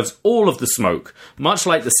deserves all of the smoke. Much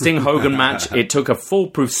like the Sting Hogan match, it took a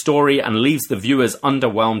foolproof story and leaves the viewers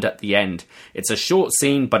underwhelmed at the end. It's a short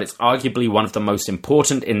scene, but it's arguably one of the most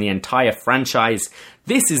important in the entire franchise.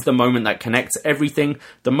 This is the moment that connects everything,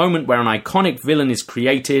 the moment where an iconic villain is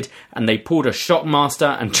created and they pulled a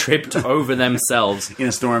Shockmaster and tripped over themselves. In a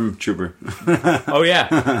stormtrooper. Oh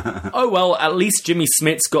yeah. Oh well, at least Jimmy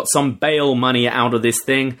Smits got some bail money out of this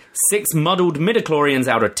thing. 6 muddled midichlorians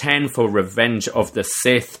out of 10 for Revenge of the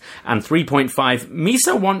Sith, and 3.5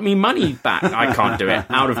 Misa want me money back. I can't do it.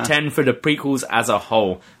 Out of 10 for the prequels as a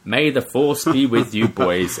whole. May the force be with you,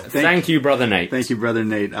 boys. Thank you, Brother Nate. Thank you, Brother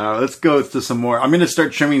Nate. Let's go to some more. I'm going to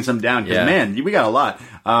start trimming some down because, man, we got a lot.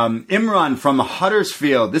 Imran from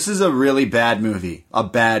Huddersfield. This is a really bad movie. A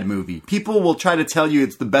bad movie. People will try to tell you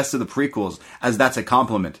it's the best of the prequels, as that's a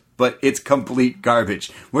compliment. But it's complete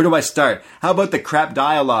garbage. Where do I start? How about the crap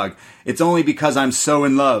dialogue? It's only because I'm so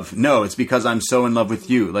in love. No, it's because I'm so in love with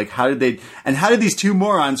you. Like, how did these two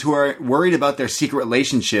morons who are worried about their secret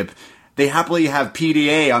relationship, they happily have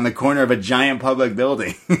PDA on the corner of a giant public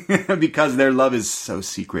building because their love is so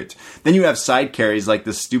secret. Then you have side carries like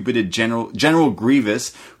the stupid General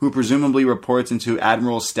Grievous, who presumably reports into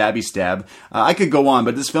Admiral Stabby Stab. I could go on,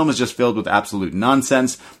 but this film is just filled with absolute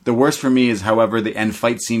nonsense. The worst for me is, however, the end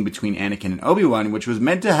fight scene between Anakin and Obi-Wan, which was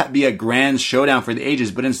meant to be a grand showdown for the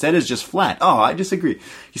ages, but instead is just flat. Oh, I disagree.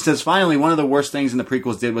 He says, finally, one of the worst things in the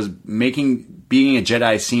prequels did was making being a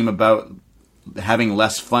Jedi seem about having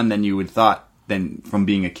less fun than you would thought than from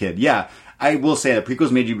being a kid. Yeah, I will say that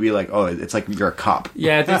prequels made you be like, oh, it's like you're a cop.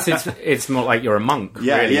 Yeah, it's more like you're a monk.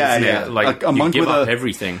 Yeah, really, yeah. Like a monk, you give up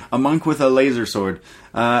everything. A monk with a laser sword.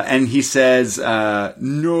 And he says,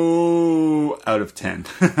 no out of 10.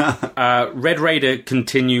 Red Raider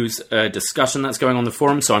continues a discussion that's going on the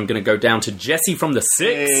forum, so I'm going to go down to Jesse from the 6.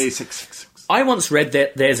 Hey, 6. I once read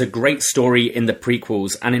that there's a great story in the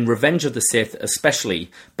prequels, and in Revenge of the Sith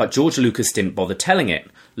especially, but George Lucas didn't bother telling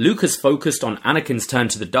it. Lucas focused on Anakin's turn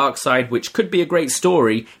to the dark side, which could be a great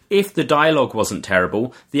story if the dialogue wasn't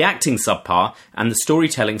terrible, the acting subpar, and the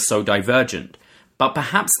storytelling so divergent. But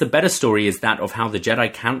perhaps the better story is that of how the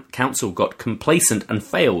Jedi Council got complacent and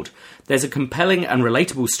failed. There's a compelling and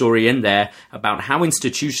relatable story in there about how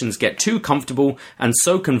institutions get too comfortable and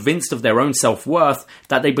so convinced of their own self-worth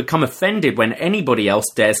that they become offended when anybody else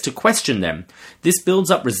dares to question them. This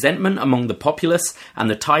builds up resentment among the populace, and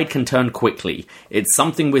the tide can turn quickly. It's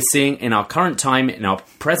something we're seeing in our current time, in our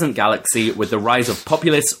present galaxy, with the rise of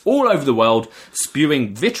populists all over the world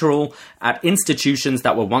spewing vitriol at institutions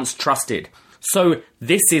that were once trusted. So,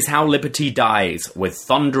 this is how liberty dies, with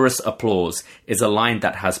thunderous applause, is a line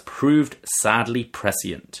that has proved sadly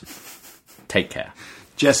prescient. Take care.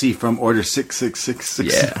 Jesse from Order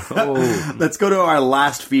 6666. Yeah. Oh. Let's go to our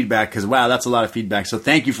last feedback, because, wow, that's a lot of feedback. So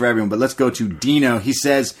thank you for everyone. But let's go to Dino. He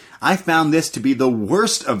says, I found this to be the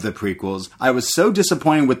worst of the prequels. I was so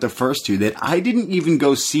disappointed with the first two that I didn't even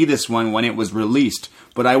go see this one when it was released.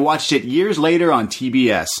 But I watched it years later on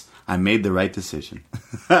TBS. I made the right decision.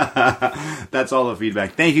 That's all the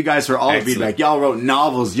feedback. Thank you guys for all the feedback. Y'all wrote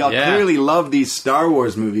novels. Y'all clearly love these Star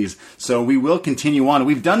Wars movies. So we will continue on.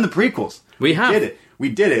 We've done the prequels. We have. We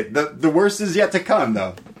did it. The worst is yet to come,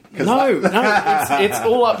 though. No, it's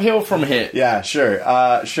all uphill from here. Yeah, sure.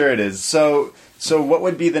 Sure it is. So what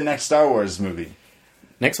would be the next Star Wars movie?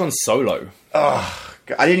 Next one's Solo. Oh,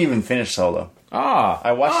 I didn't even finish Solo.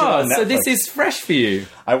 I watched it on Netflix. So this is fresh for you.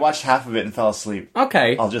 I watched half of it and fell asleep.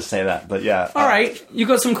 Okay. I'll just say that, but yeah. All right. You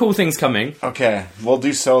got some cool things coming. Okay. We'll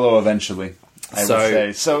do Solo eventually, I would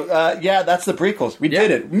say. So, yeah, that's the prequels. We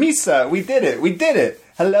did it. Misa, we did it. We did it.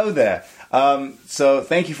 Hello there. So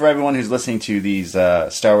thank you for everyone who's listening to these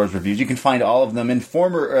Star Wars reviews. You can find all of them in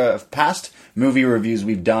former past movie reviews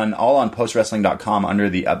we've done, all on postwrestling.com under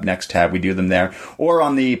the upNXT tab. We do them there, or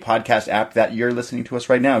on the podcast app that you're listening to us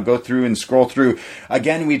right now. Go through and scroll through.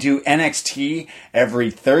 Again, we do NXT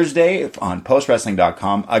every Thursday on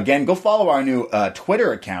postwrestling.com. Again, go follow our new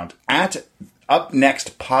Twitter account at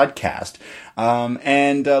upNXT Podcast.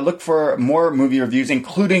 And look for more movie reviews,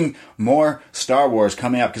 including more Star Wars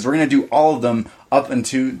coming up, because we're going to do all of them up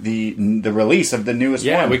into the release of the newest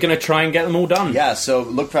one. Yeah, we're going to try and get them all done. Yeah, so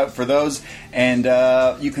look out for those. And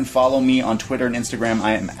you can follow me on Twitter and Instagram.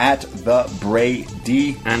 I am at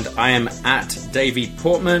TheBrady. And I am at Davey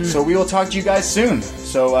Portman. So we will talk to you guys soon.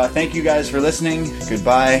 So thank you guys for listening.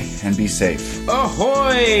 Goodbye, and be safe.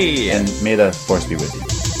 Ahoy! And may the Force be with you.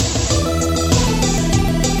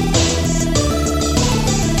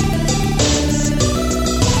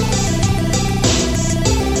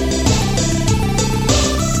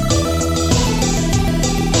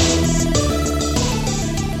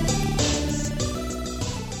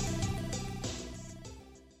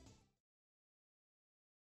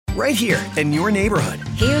 Right here in your neighborhood.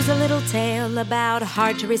 Here's a little tale about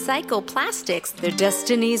hard-to-recycle plastics. Their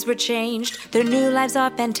destinies were changed. Their new lives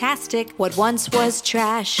are fantastic. What once was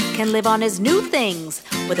trash can live on as new things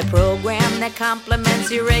with a program that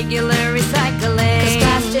complements your regular recycling. 'Cause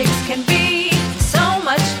plastics can be so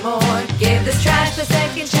much more. Give this trash the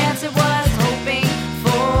second chance it was hoping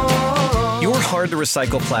for. Your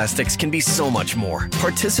hard-to-recycle plastics can be so much more.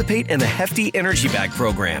 Participate in the Hefty Energy Bag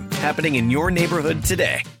program happening in your neighborhood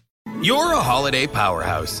today. You're a holiday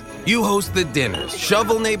powerhouse. You host the dinners,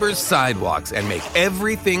 shovel neighbors' sidewalks, and make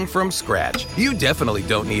everything from scratch. You definitely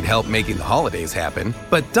don't need help making the holidays happen.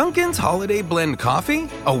 But Dunkin's Holiday Blend Coffee?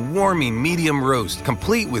 A warming medium roast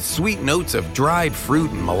complete with sweet notes of dried fruit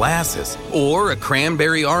and molasses. Or a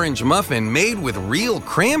cranberry orange muffin made with real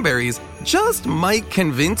cranberries just might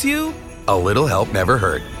convince you? A little help never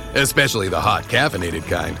hurt. Especially the hot caffeinated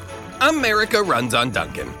kind. America runs on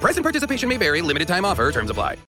Dunkin'. Price and participation may vary. Limited time offer. Terms apply.